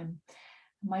the time.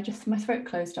 My throat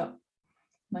closed up.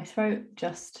 My throat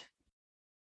just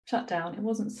shut down. It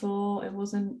wasn't sore.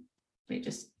 It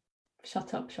just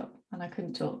shut up shop, and I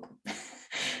couldn't talk.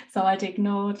 So I'd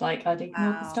ignored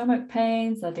the stomach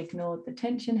pains, I'd ignored the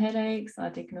tension headaches,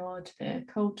 I'd ignored the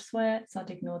cold sweats, I'd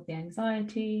ignored the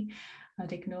anxiety,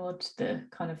 I'd ignored the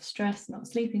kind of stress, not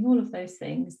sleeping, all of those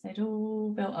things. They'd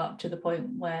all built up to the point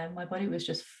where my body was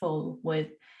just full with,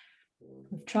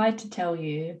 we've tried to tell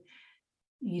you,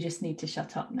 you just need to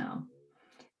shut up now.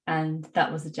 And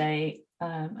that was the day.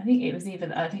 I think it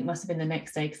must have been the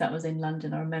next day, because that was in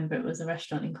London. I remember it was a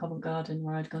restaurant in Covent Garden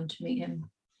where I'd gone to meet him.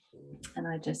 And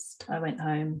I went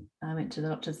home. I went to the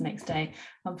doctor's the next day.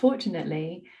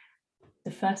 Unfortunately,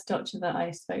 the first doctor that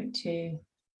I spoke to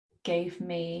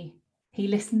he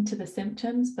listened to the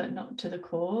symptoms, but not to the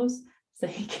cause. So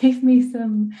he gave me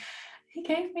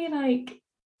like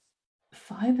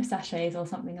 5 sachets or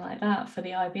something like that for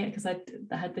the IBS, because I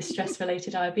had this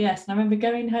stress-related IBS. And I remember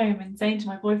going home and saying to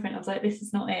my boyfriend, I was like, this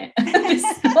is not it.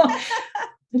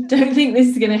 I don't think this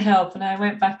is going to help. And I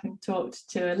went back and talked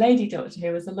to a lady doctor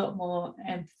who was a lot more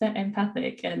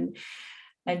empathic, and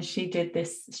she did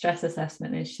this stress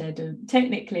assessment, and she said,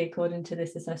 technically, according to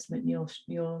this assessment,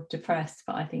 you're depressed,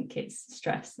 but I think it's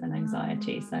stress and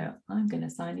anxiety. So I'm going to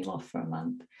sign you off for a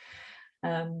month.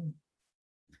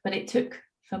 But it took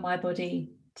for my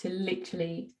body to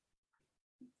literally,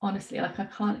 honestly, like I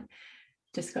can't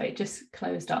describe, it just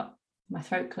closed up. My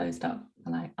throat closed up,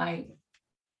 and I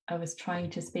was trying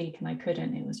to speak and I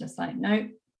couldn't. It was just like, no,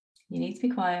 you need to be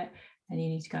quiet and you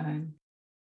need to go home.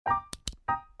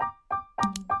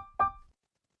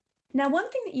 Now, one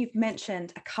thing that you've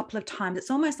mentioned a couple of times,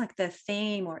 it's almost like the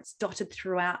theme, or it's dotted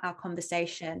throughout our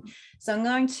conversation. So I'm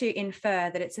going to infer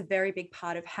that it's a very big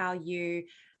part of how you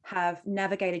have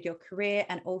navigated your career,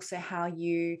 and also how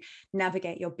you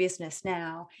navigate your business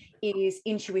now, is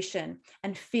intuition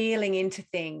and feeling into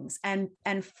things, and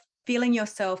feeling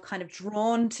yourself kind of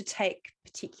drawn to take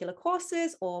particular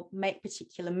courses or make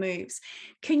particular moves.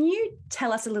 Can you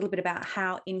tell us a little bit about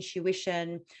how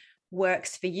intuition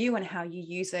works for you and how you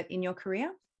use it in your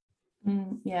career?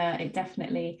 Yeah, it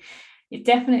definitely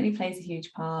plays a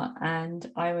huge part.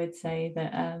 And I would say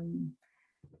that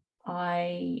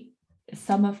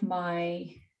some of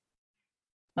my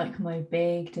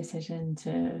big decision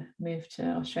to move to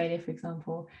Australia, for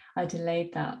example, I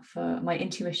delayed that. For my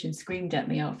intuition screamed at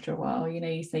me after a while.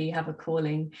 You say you have a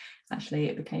calling. Actually,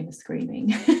 it became a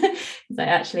screaming. So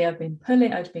actually, I've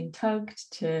been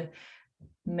tugged to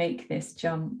make this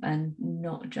jump, and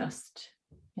not just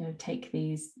take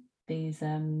these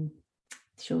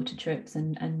shorter trips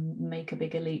and make a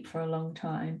bigger leap for a long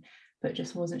time, but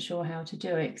just wasn't sure how to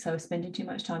do it. So I was spending too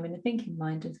much time in the thinking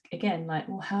mind again, like,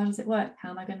 well, how does it work? How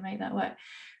am I going to make that work?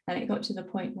 And it got to the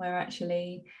point where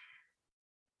actually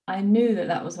I knew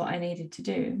that was what I needed to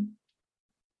do.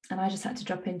 And I just had to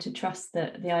drop into trust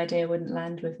that the idea wouldn't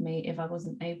land with me if I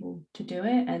wasn't able to do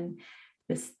it. And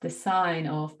the sign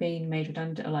of being made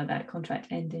redundant, or like that contract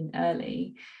ending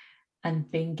early, and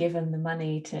being given the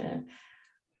money to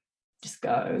just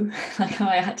go, like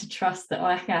I had to trust that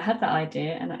I had that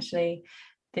idea, and actually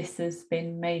this has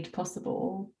been made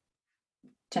possible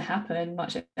to happen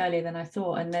much earlier than I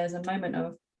thought. And there's a moment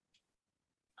of,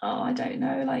 I don't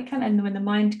know, like, and when the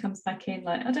mind comes back in,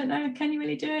 like, I don't know, can you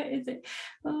really do it? Is it,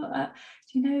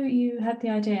 you had the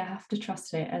idea, I have to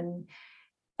trust it. And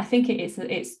I think it's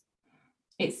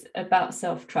about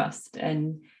self-trust.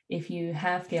 And if you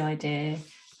have the idea,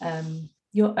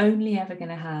 you're only ever going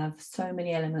to have so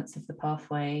many elements of the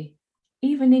pathway,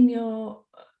 even in your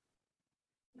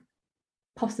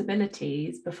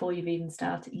possibilities, before you've even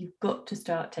started. You've got to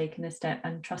start taking a step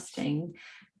and trusting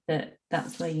that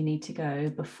that's where you need to go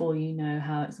before you know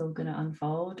how it's all going to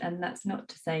unfold. And that's not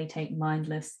to say take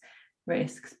mindless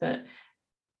risks, but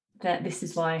that this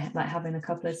is why, like, having a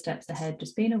couple of steps ahead,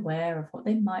 just being aware of what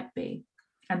they might be,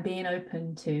 and being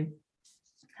open to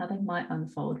how they might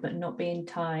unfold, but not being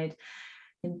tied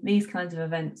in these kinds of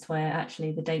events where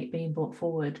actually the date being brought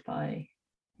forward by, I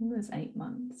think it was 8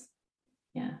 months.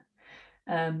 Yeah.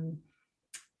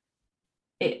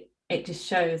 It just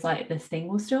shows like this thing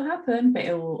will still happen, but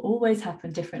it will always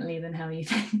happen differently than how you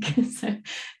think. So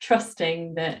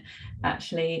trusting that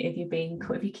actually if you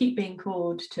keep being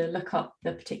called to look up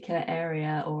the particular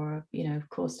area, or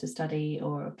course to study,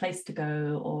 or a place to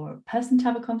go, or a person to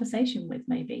have a conversation with,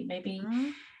 maybe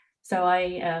mm-hmm. So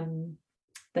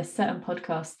there's certain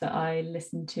podcasts that I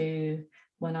listened to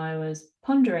when I was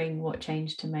pondering what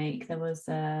change to make. There was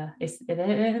they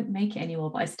don't make it anymore,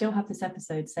 but I still have this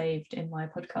episode saved in my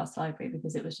podcast library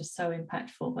because it was just so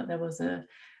impactful. But there was a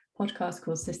podcast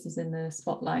called Sisters in the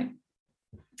Spotlight,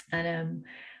 and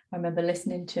I remember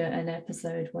listening to an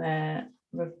episode where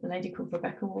a lady called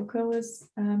Rebecca Walker was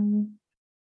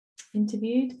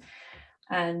interviewed,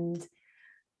 and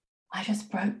I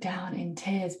just broke down in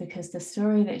tears because the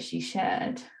story that she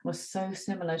shared was so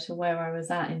similar to where I was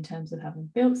at in terms of having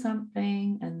built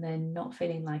something and then not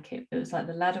feeling like it. It was like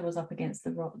the ladder was up against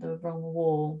the wrong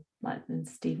wall, like in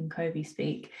Stephen Covey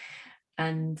speak.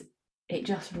 And it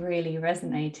just really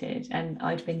resonated. And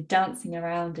I'd been dancing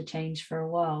around a change for a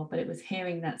while, but it was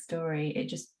hearing that story, it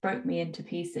just broke me into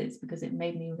pieces because it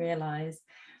made me realize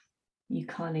you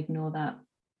can't ignore that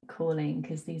calling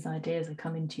because these ideas are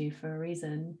coming to you for a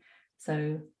reason.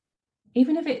 So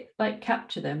even if it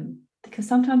capture them, because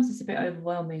sometimes it's a bit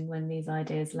overwhelming when these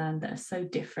ideas land that are so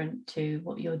different to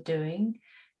what you're doing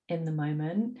in the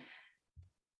moment,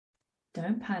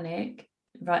 don't panic,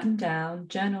 write them down.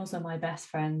 Journals are my best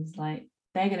friends. Like,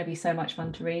 they're going to be so much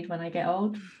fun to read when I get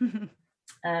old.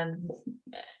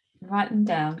 Write them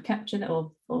down, capture them,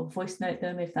 or voice note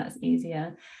them if that's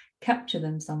easier. Capture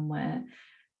them somewhere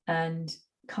and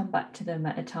come back to them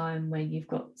at a time where you've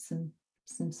got some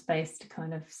space to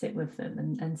kind of sit with them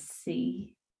and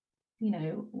see,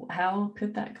 how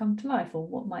could that come to life, or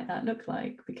what might that look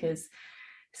like? Because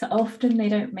so often they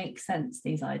don't make sense,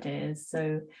 these ideas.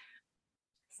 So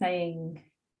saying,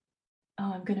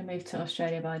 oh, I'm going to move to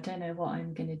Australia, but I don't know what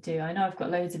I'm going to do. I know I've got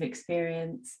loads of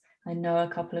experience. I know a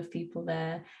couple of people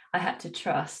there. I had to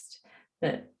trust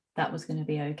that was going to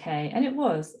be okay. And it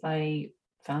was. I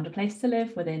found a place to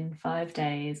live within 5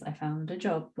 days. I found a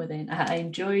job I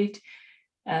enjoyed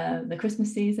the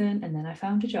Christmas season, and then I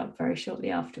found a job very shortly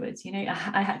afterwards.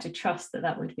 I had to trust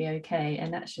that would be okay.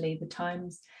 And actually the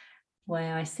times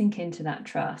where I sink into that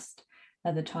trust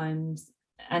are the times,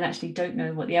 and actually don't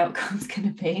know what the outcome's going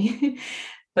to be,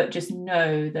 but just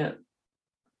know that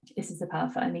this is the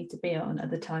path that I need to be on, are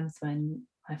the times when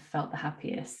I felt the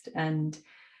happiest. And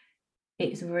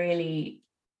it's really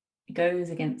goes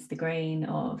against the grain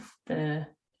of the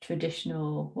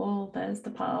traditional, well, there's the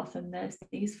path and there's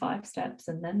these 5 steps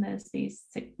and then there's these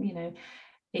 6,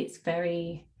 it's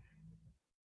very,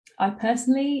 I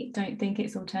personally don't think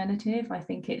it's alternative. I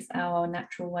think it's our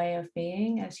natural way of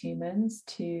being as humans.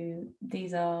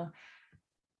 These are,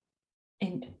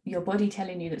 in your body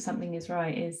telling you that something is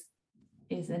right is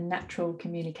a natural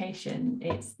communication.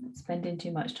 It's spending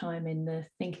too much time in the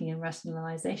thinking and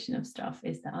rationalization of stuff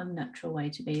is the unnatural way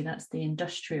to be. That's the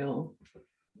industrial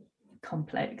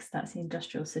complex, that's the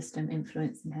industrial system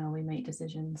influencing how we make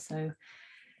decisions. So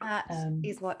that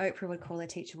is what Oprah would call a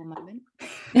teachable moment.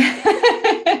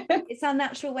 It's our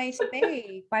natural way to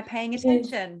be, by paying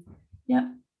attention. Yeah,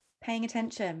 paying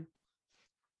attention.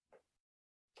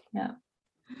 Yeah.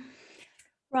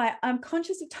 Right, I'm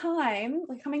conscious of time.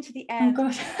 We're coming to the end. Oh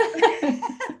gosh.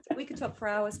 We could talk for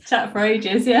hours. Chat for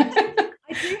ages, yeah.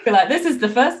 I do feel like this is the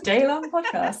first day-long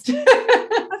podcast.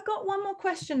 I've got one more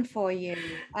question for you.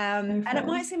 And it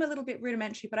might seem a little bit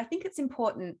rudimentary, but I think it's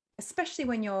important, especially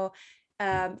when you're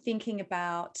thinking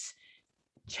about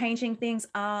changing things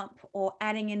up or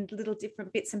adding in little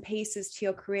different bits and pieces to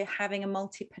your career, having a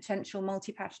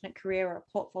multi-passionate career or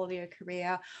a portfolio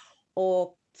career,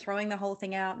 or throwing the whole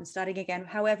thing out and starting again,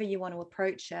 however you want to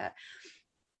approach it.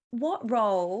 What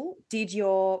role did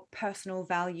your personal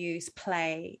values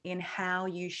play in how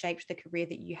you shaped the career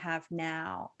that you have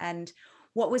now? And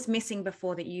what was missing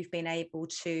before that you've been able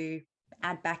to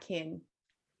add back in?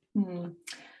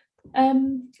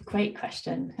 Great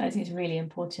question. I think it's really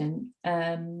important.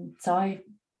 So I've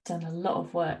done a lot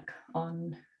of work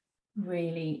on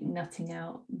really nutting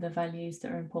out the values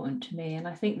that are important to me, and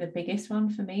I think the biggest one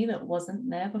for me that wasn't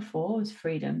there before was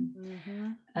freedom.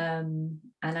 And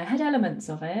I had elements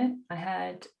of it. I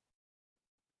had,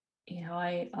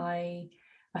 I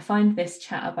find this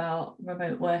chat about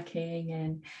remote working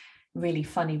and really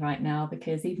funny right now,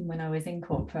 because even when I was in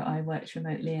corporate, I worked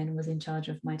remotely and was in charge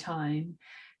of my time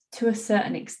to a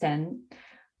certain extent,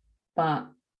 but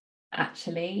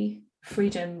actually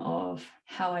freedom of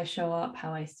how I show up,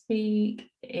 how I speak.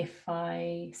 And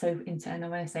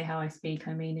when I say how I speak,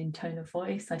 I mean in tone of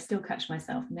voice. I still catch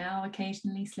myself now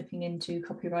occasionally slipping into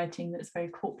copywriting that's very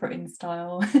corporate in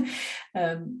style.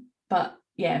 But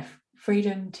yeah,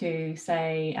 freedom to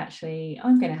say, actually,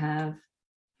 I'm going to have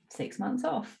 6 months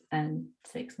off and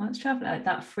 6 months travel. Like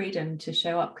that freedom to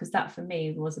show up, because that for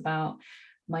me was about,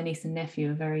 my niece and nephew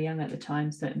were very young at the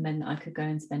time, so it meant that I could go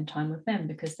and spend time with them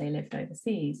because they lived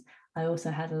overseas. I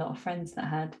also had a lot of friends that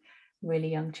had really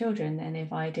young children, and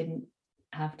if I didn't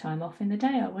have time off in the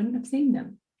day, I wouldn't have seen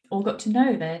them or got to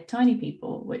know their tiny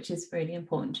people, which is really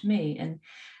important to me. And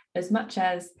as much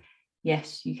as,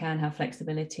 yes, you can have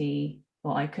flexibility,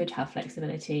 or I could have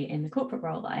flexibility in the corporate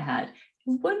role that I had,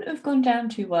 it wouldn't have gone down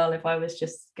too well if I was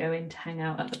just going to hang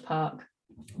out at the park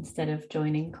instead of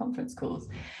joining conference calls.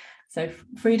 So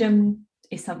freedom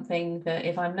is something that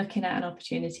if I'm looking at an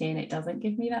opportunity and it doesn't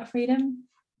give me that freedom,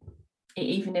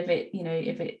 even if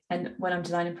it, and when I'm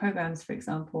designing programs, for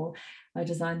example, I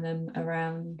design them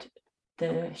around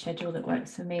the schedule that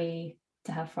works for me,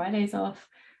 to have Fridays off,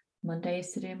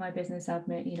 Mondays to do my business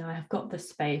admin. I have got the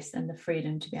space and the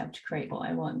freedom to be able to create what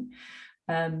I want.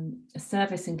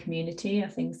 Service and community are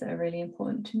things that are really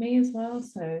important to me as well,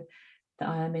 so that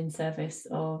I am in service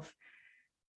of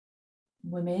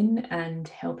women and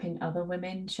helping other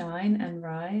women shine and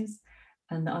rise,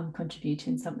 and that I'm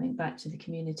contributing something back to the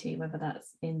community, whether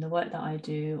that's in the work that I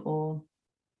do, or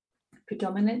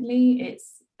predominantly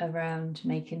it's around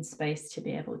making space to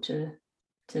be able to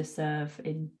serve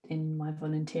in my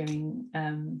volunteering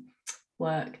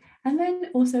work. And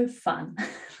then also fun.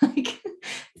 Like,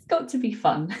 it's got to be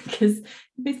fun, because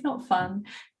if it's not fun,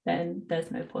 then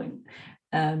there's no point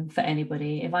for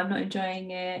anybody. If I'm not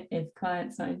enjoying it, if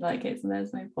clients don't like it, so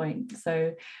there's no point.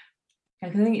 So I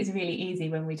think it's really easy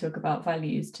when we talk about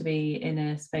values to be in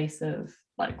a space of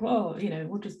like, well,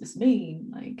 what does this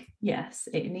mean? Like, yes,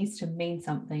 it needs to mean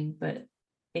something, but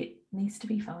it needs to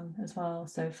be fun as well.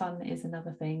 So fun is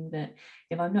another thing that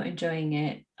if I'm not enjoying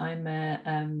it, I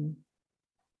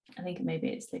think maybe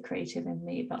it's the creative in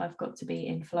me, but I've got to be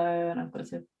in flow, and I've got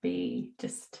to be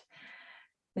just,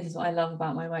 this is what I love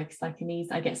about my work. It's like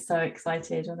I get so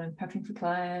excited when I'm prepping for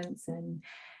clients, and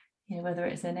whether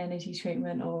it's an energy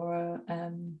treatment or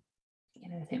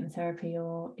hypnotherapy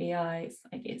or EI,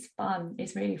 it's fun.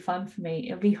 It's really fun for me.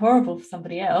 It'll be horrible for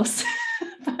somebody else,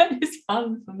 but it's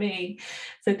fun for me.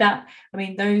 So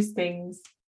those things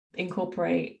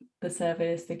incorporate the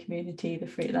service, the community, the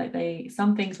free,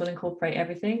 some things will incorporate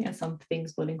everything, and some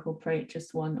things will incorporate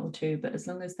just one or two, but as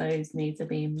long as those needs are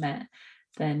being met,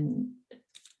 then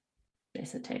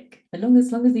it's a tick. As long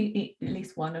as at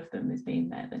least one of them is being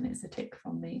met, then it's a tick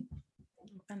from me.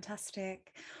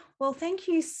 Fantastic. Well, thank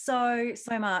you so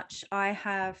much. I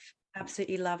have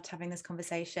absolutely loved having this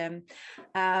conversation.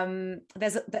 I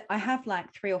have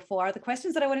like 3 or 4 other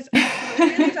questions that I wanted to ask, but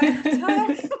we really don't have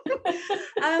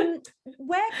time.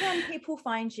 Where can people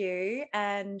find you,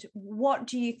 and what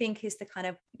do you think is the kind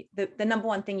of the number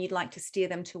one thing you'd like to steer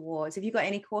them towards? Have you got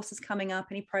any courses coming up,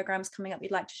 any programs coming up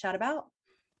you'd like to shout about?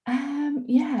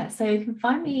 So you can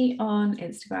find me on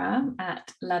Instagram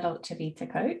at La Dolce Vita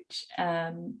Coach,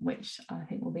 which I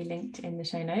think will be linked in the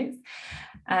show notes.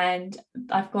 And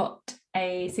I've got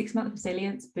a 6-month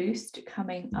resilience boost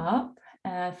coming up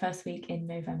first week in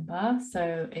November.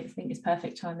 So I think it's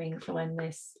perfect timing for when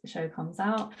this show comes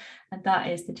out. And that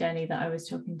is the journey that I was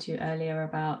talking to earlier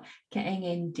about, getting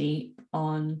in deep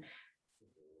on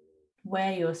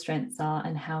where your strengths are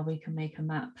and how we can make a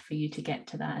map for you to get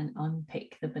to that, and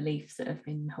unpick the beliefs that have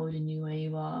been holding you where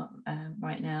you are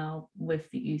right now, with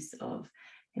the use of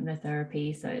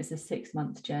hypnotherapy. So it's a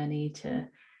 6-month journey to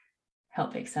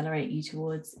help accelerate you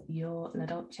towards your La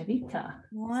Dolce Vita.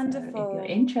 Wonderful. So if you're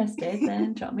interested,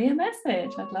 then drop me a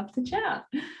message. I'd love to chat.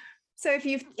 So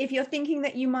if you're thinking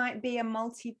that you might be a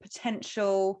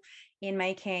multi-potential in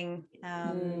making,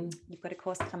 you've got a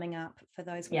course coming up for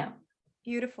those. Yeah.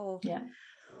 Beautiful. Yeah.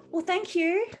 Well, thank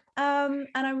you. And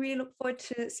I really look forward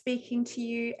to speaking to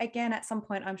you again at some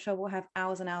point. I'm sure we'll have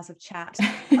hours and hours of chat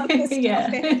on this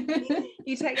topic.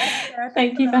 You take care.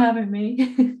 Thank you for having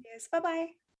me. Yes. Bye-bye.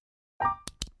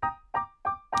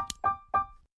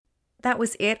 That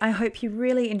was it. I hope you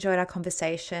really enjoyed our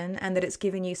conversation, and that it's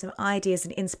given you some ideas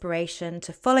and inspiration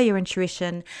to follow your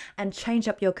intuition and change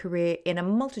up your career in a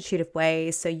multitude of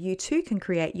ways, so you too can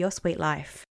create your sweet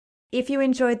life. If you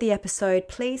enjoyed the episode,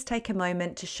 please take a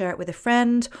moment to share it with a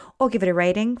friend, or give it a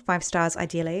rating, 5 stars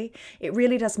ideally. It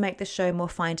really does make the show more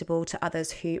findable to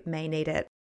others who may need it.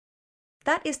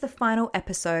 That is the final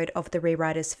episode of The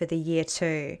Rewriters for the year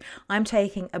 2. I'm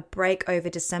taking a break over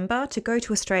December to go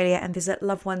to Australia and visit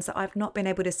loved ones that I've not been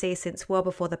able to see since well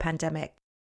before the pandemic.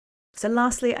 So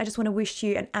lastly, I just want to wish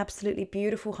you an absolutely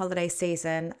beautiful holiday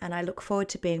season, and I look forward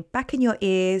to being back in your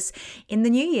ears in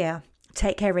the new year.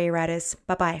 Take care, Rewriters.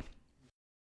 Bye-bye.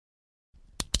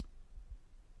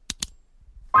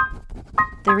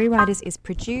 The Rewriters is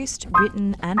produced,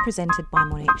 written and presented by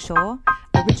Monique Shaw,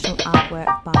 original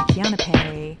artwork by Kiana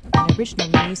Perry, and original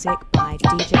music by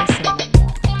DJ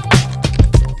Cinnamon.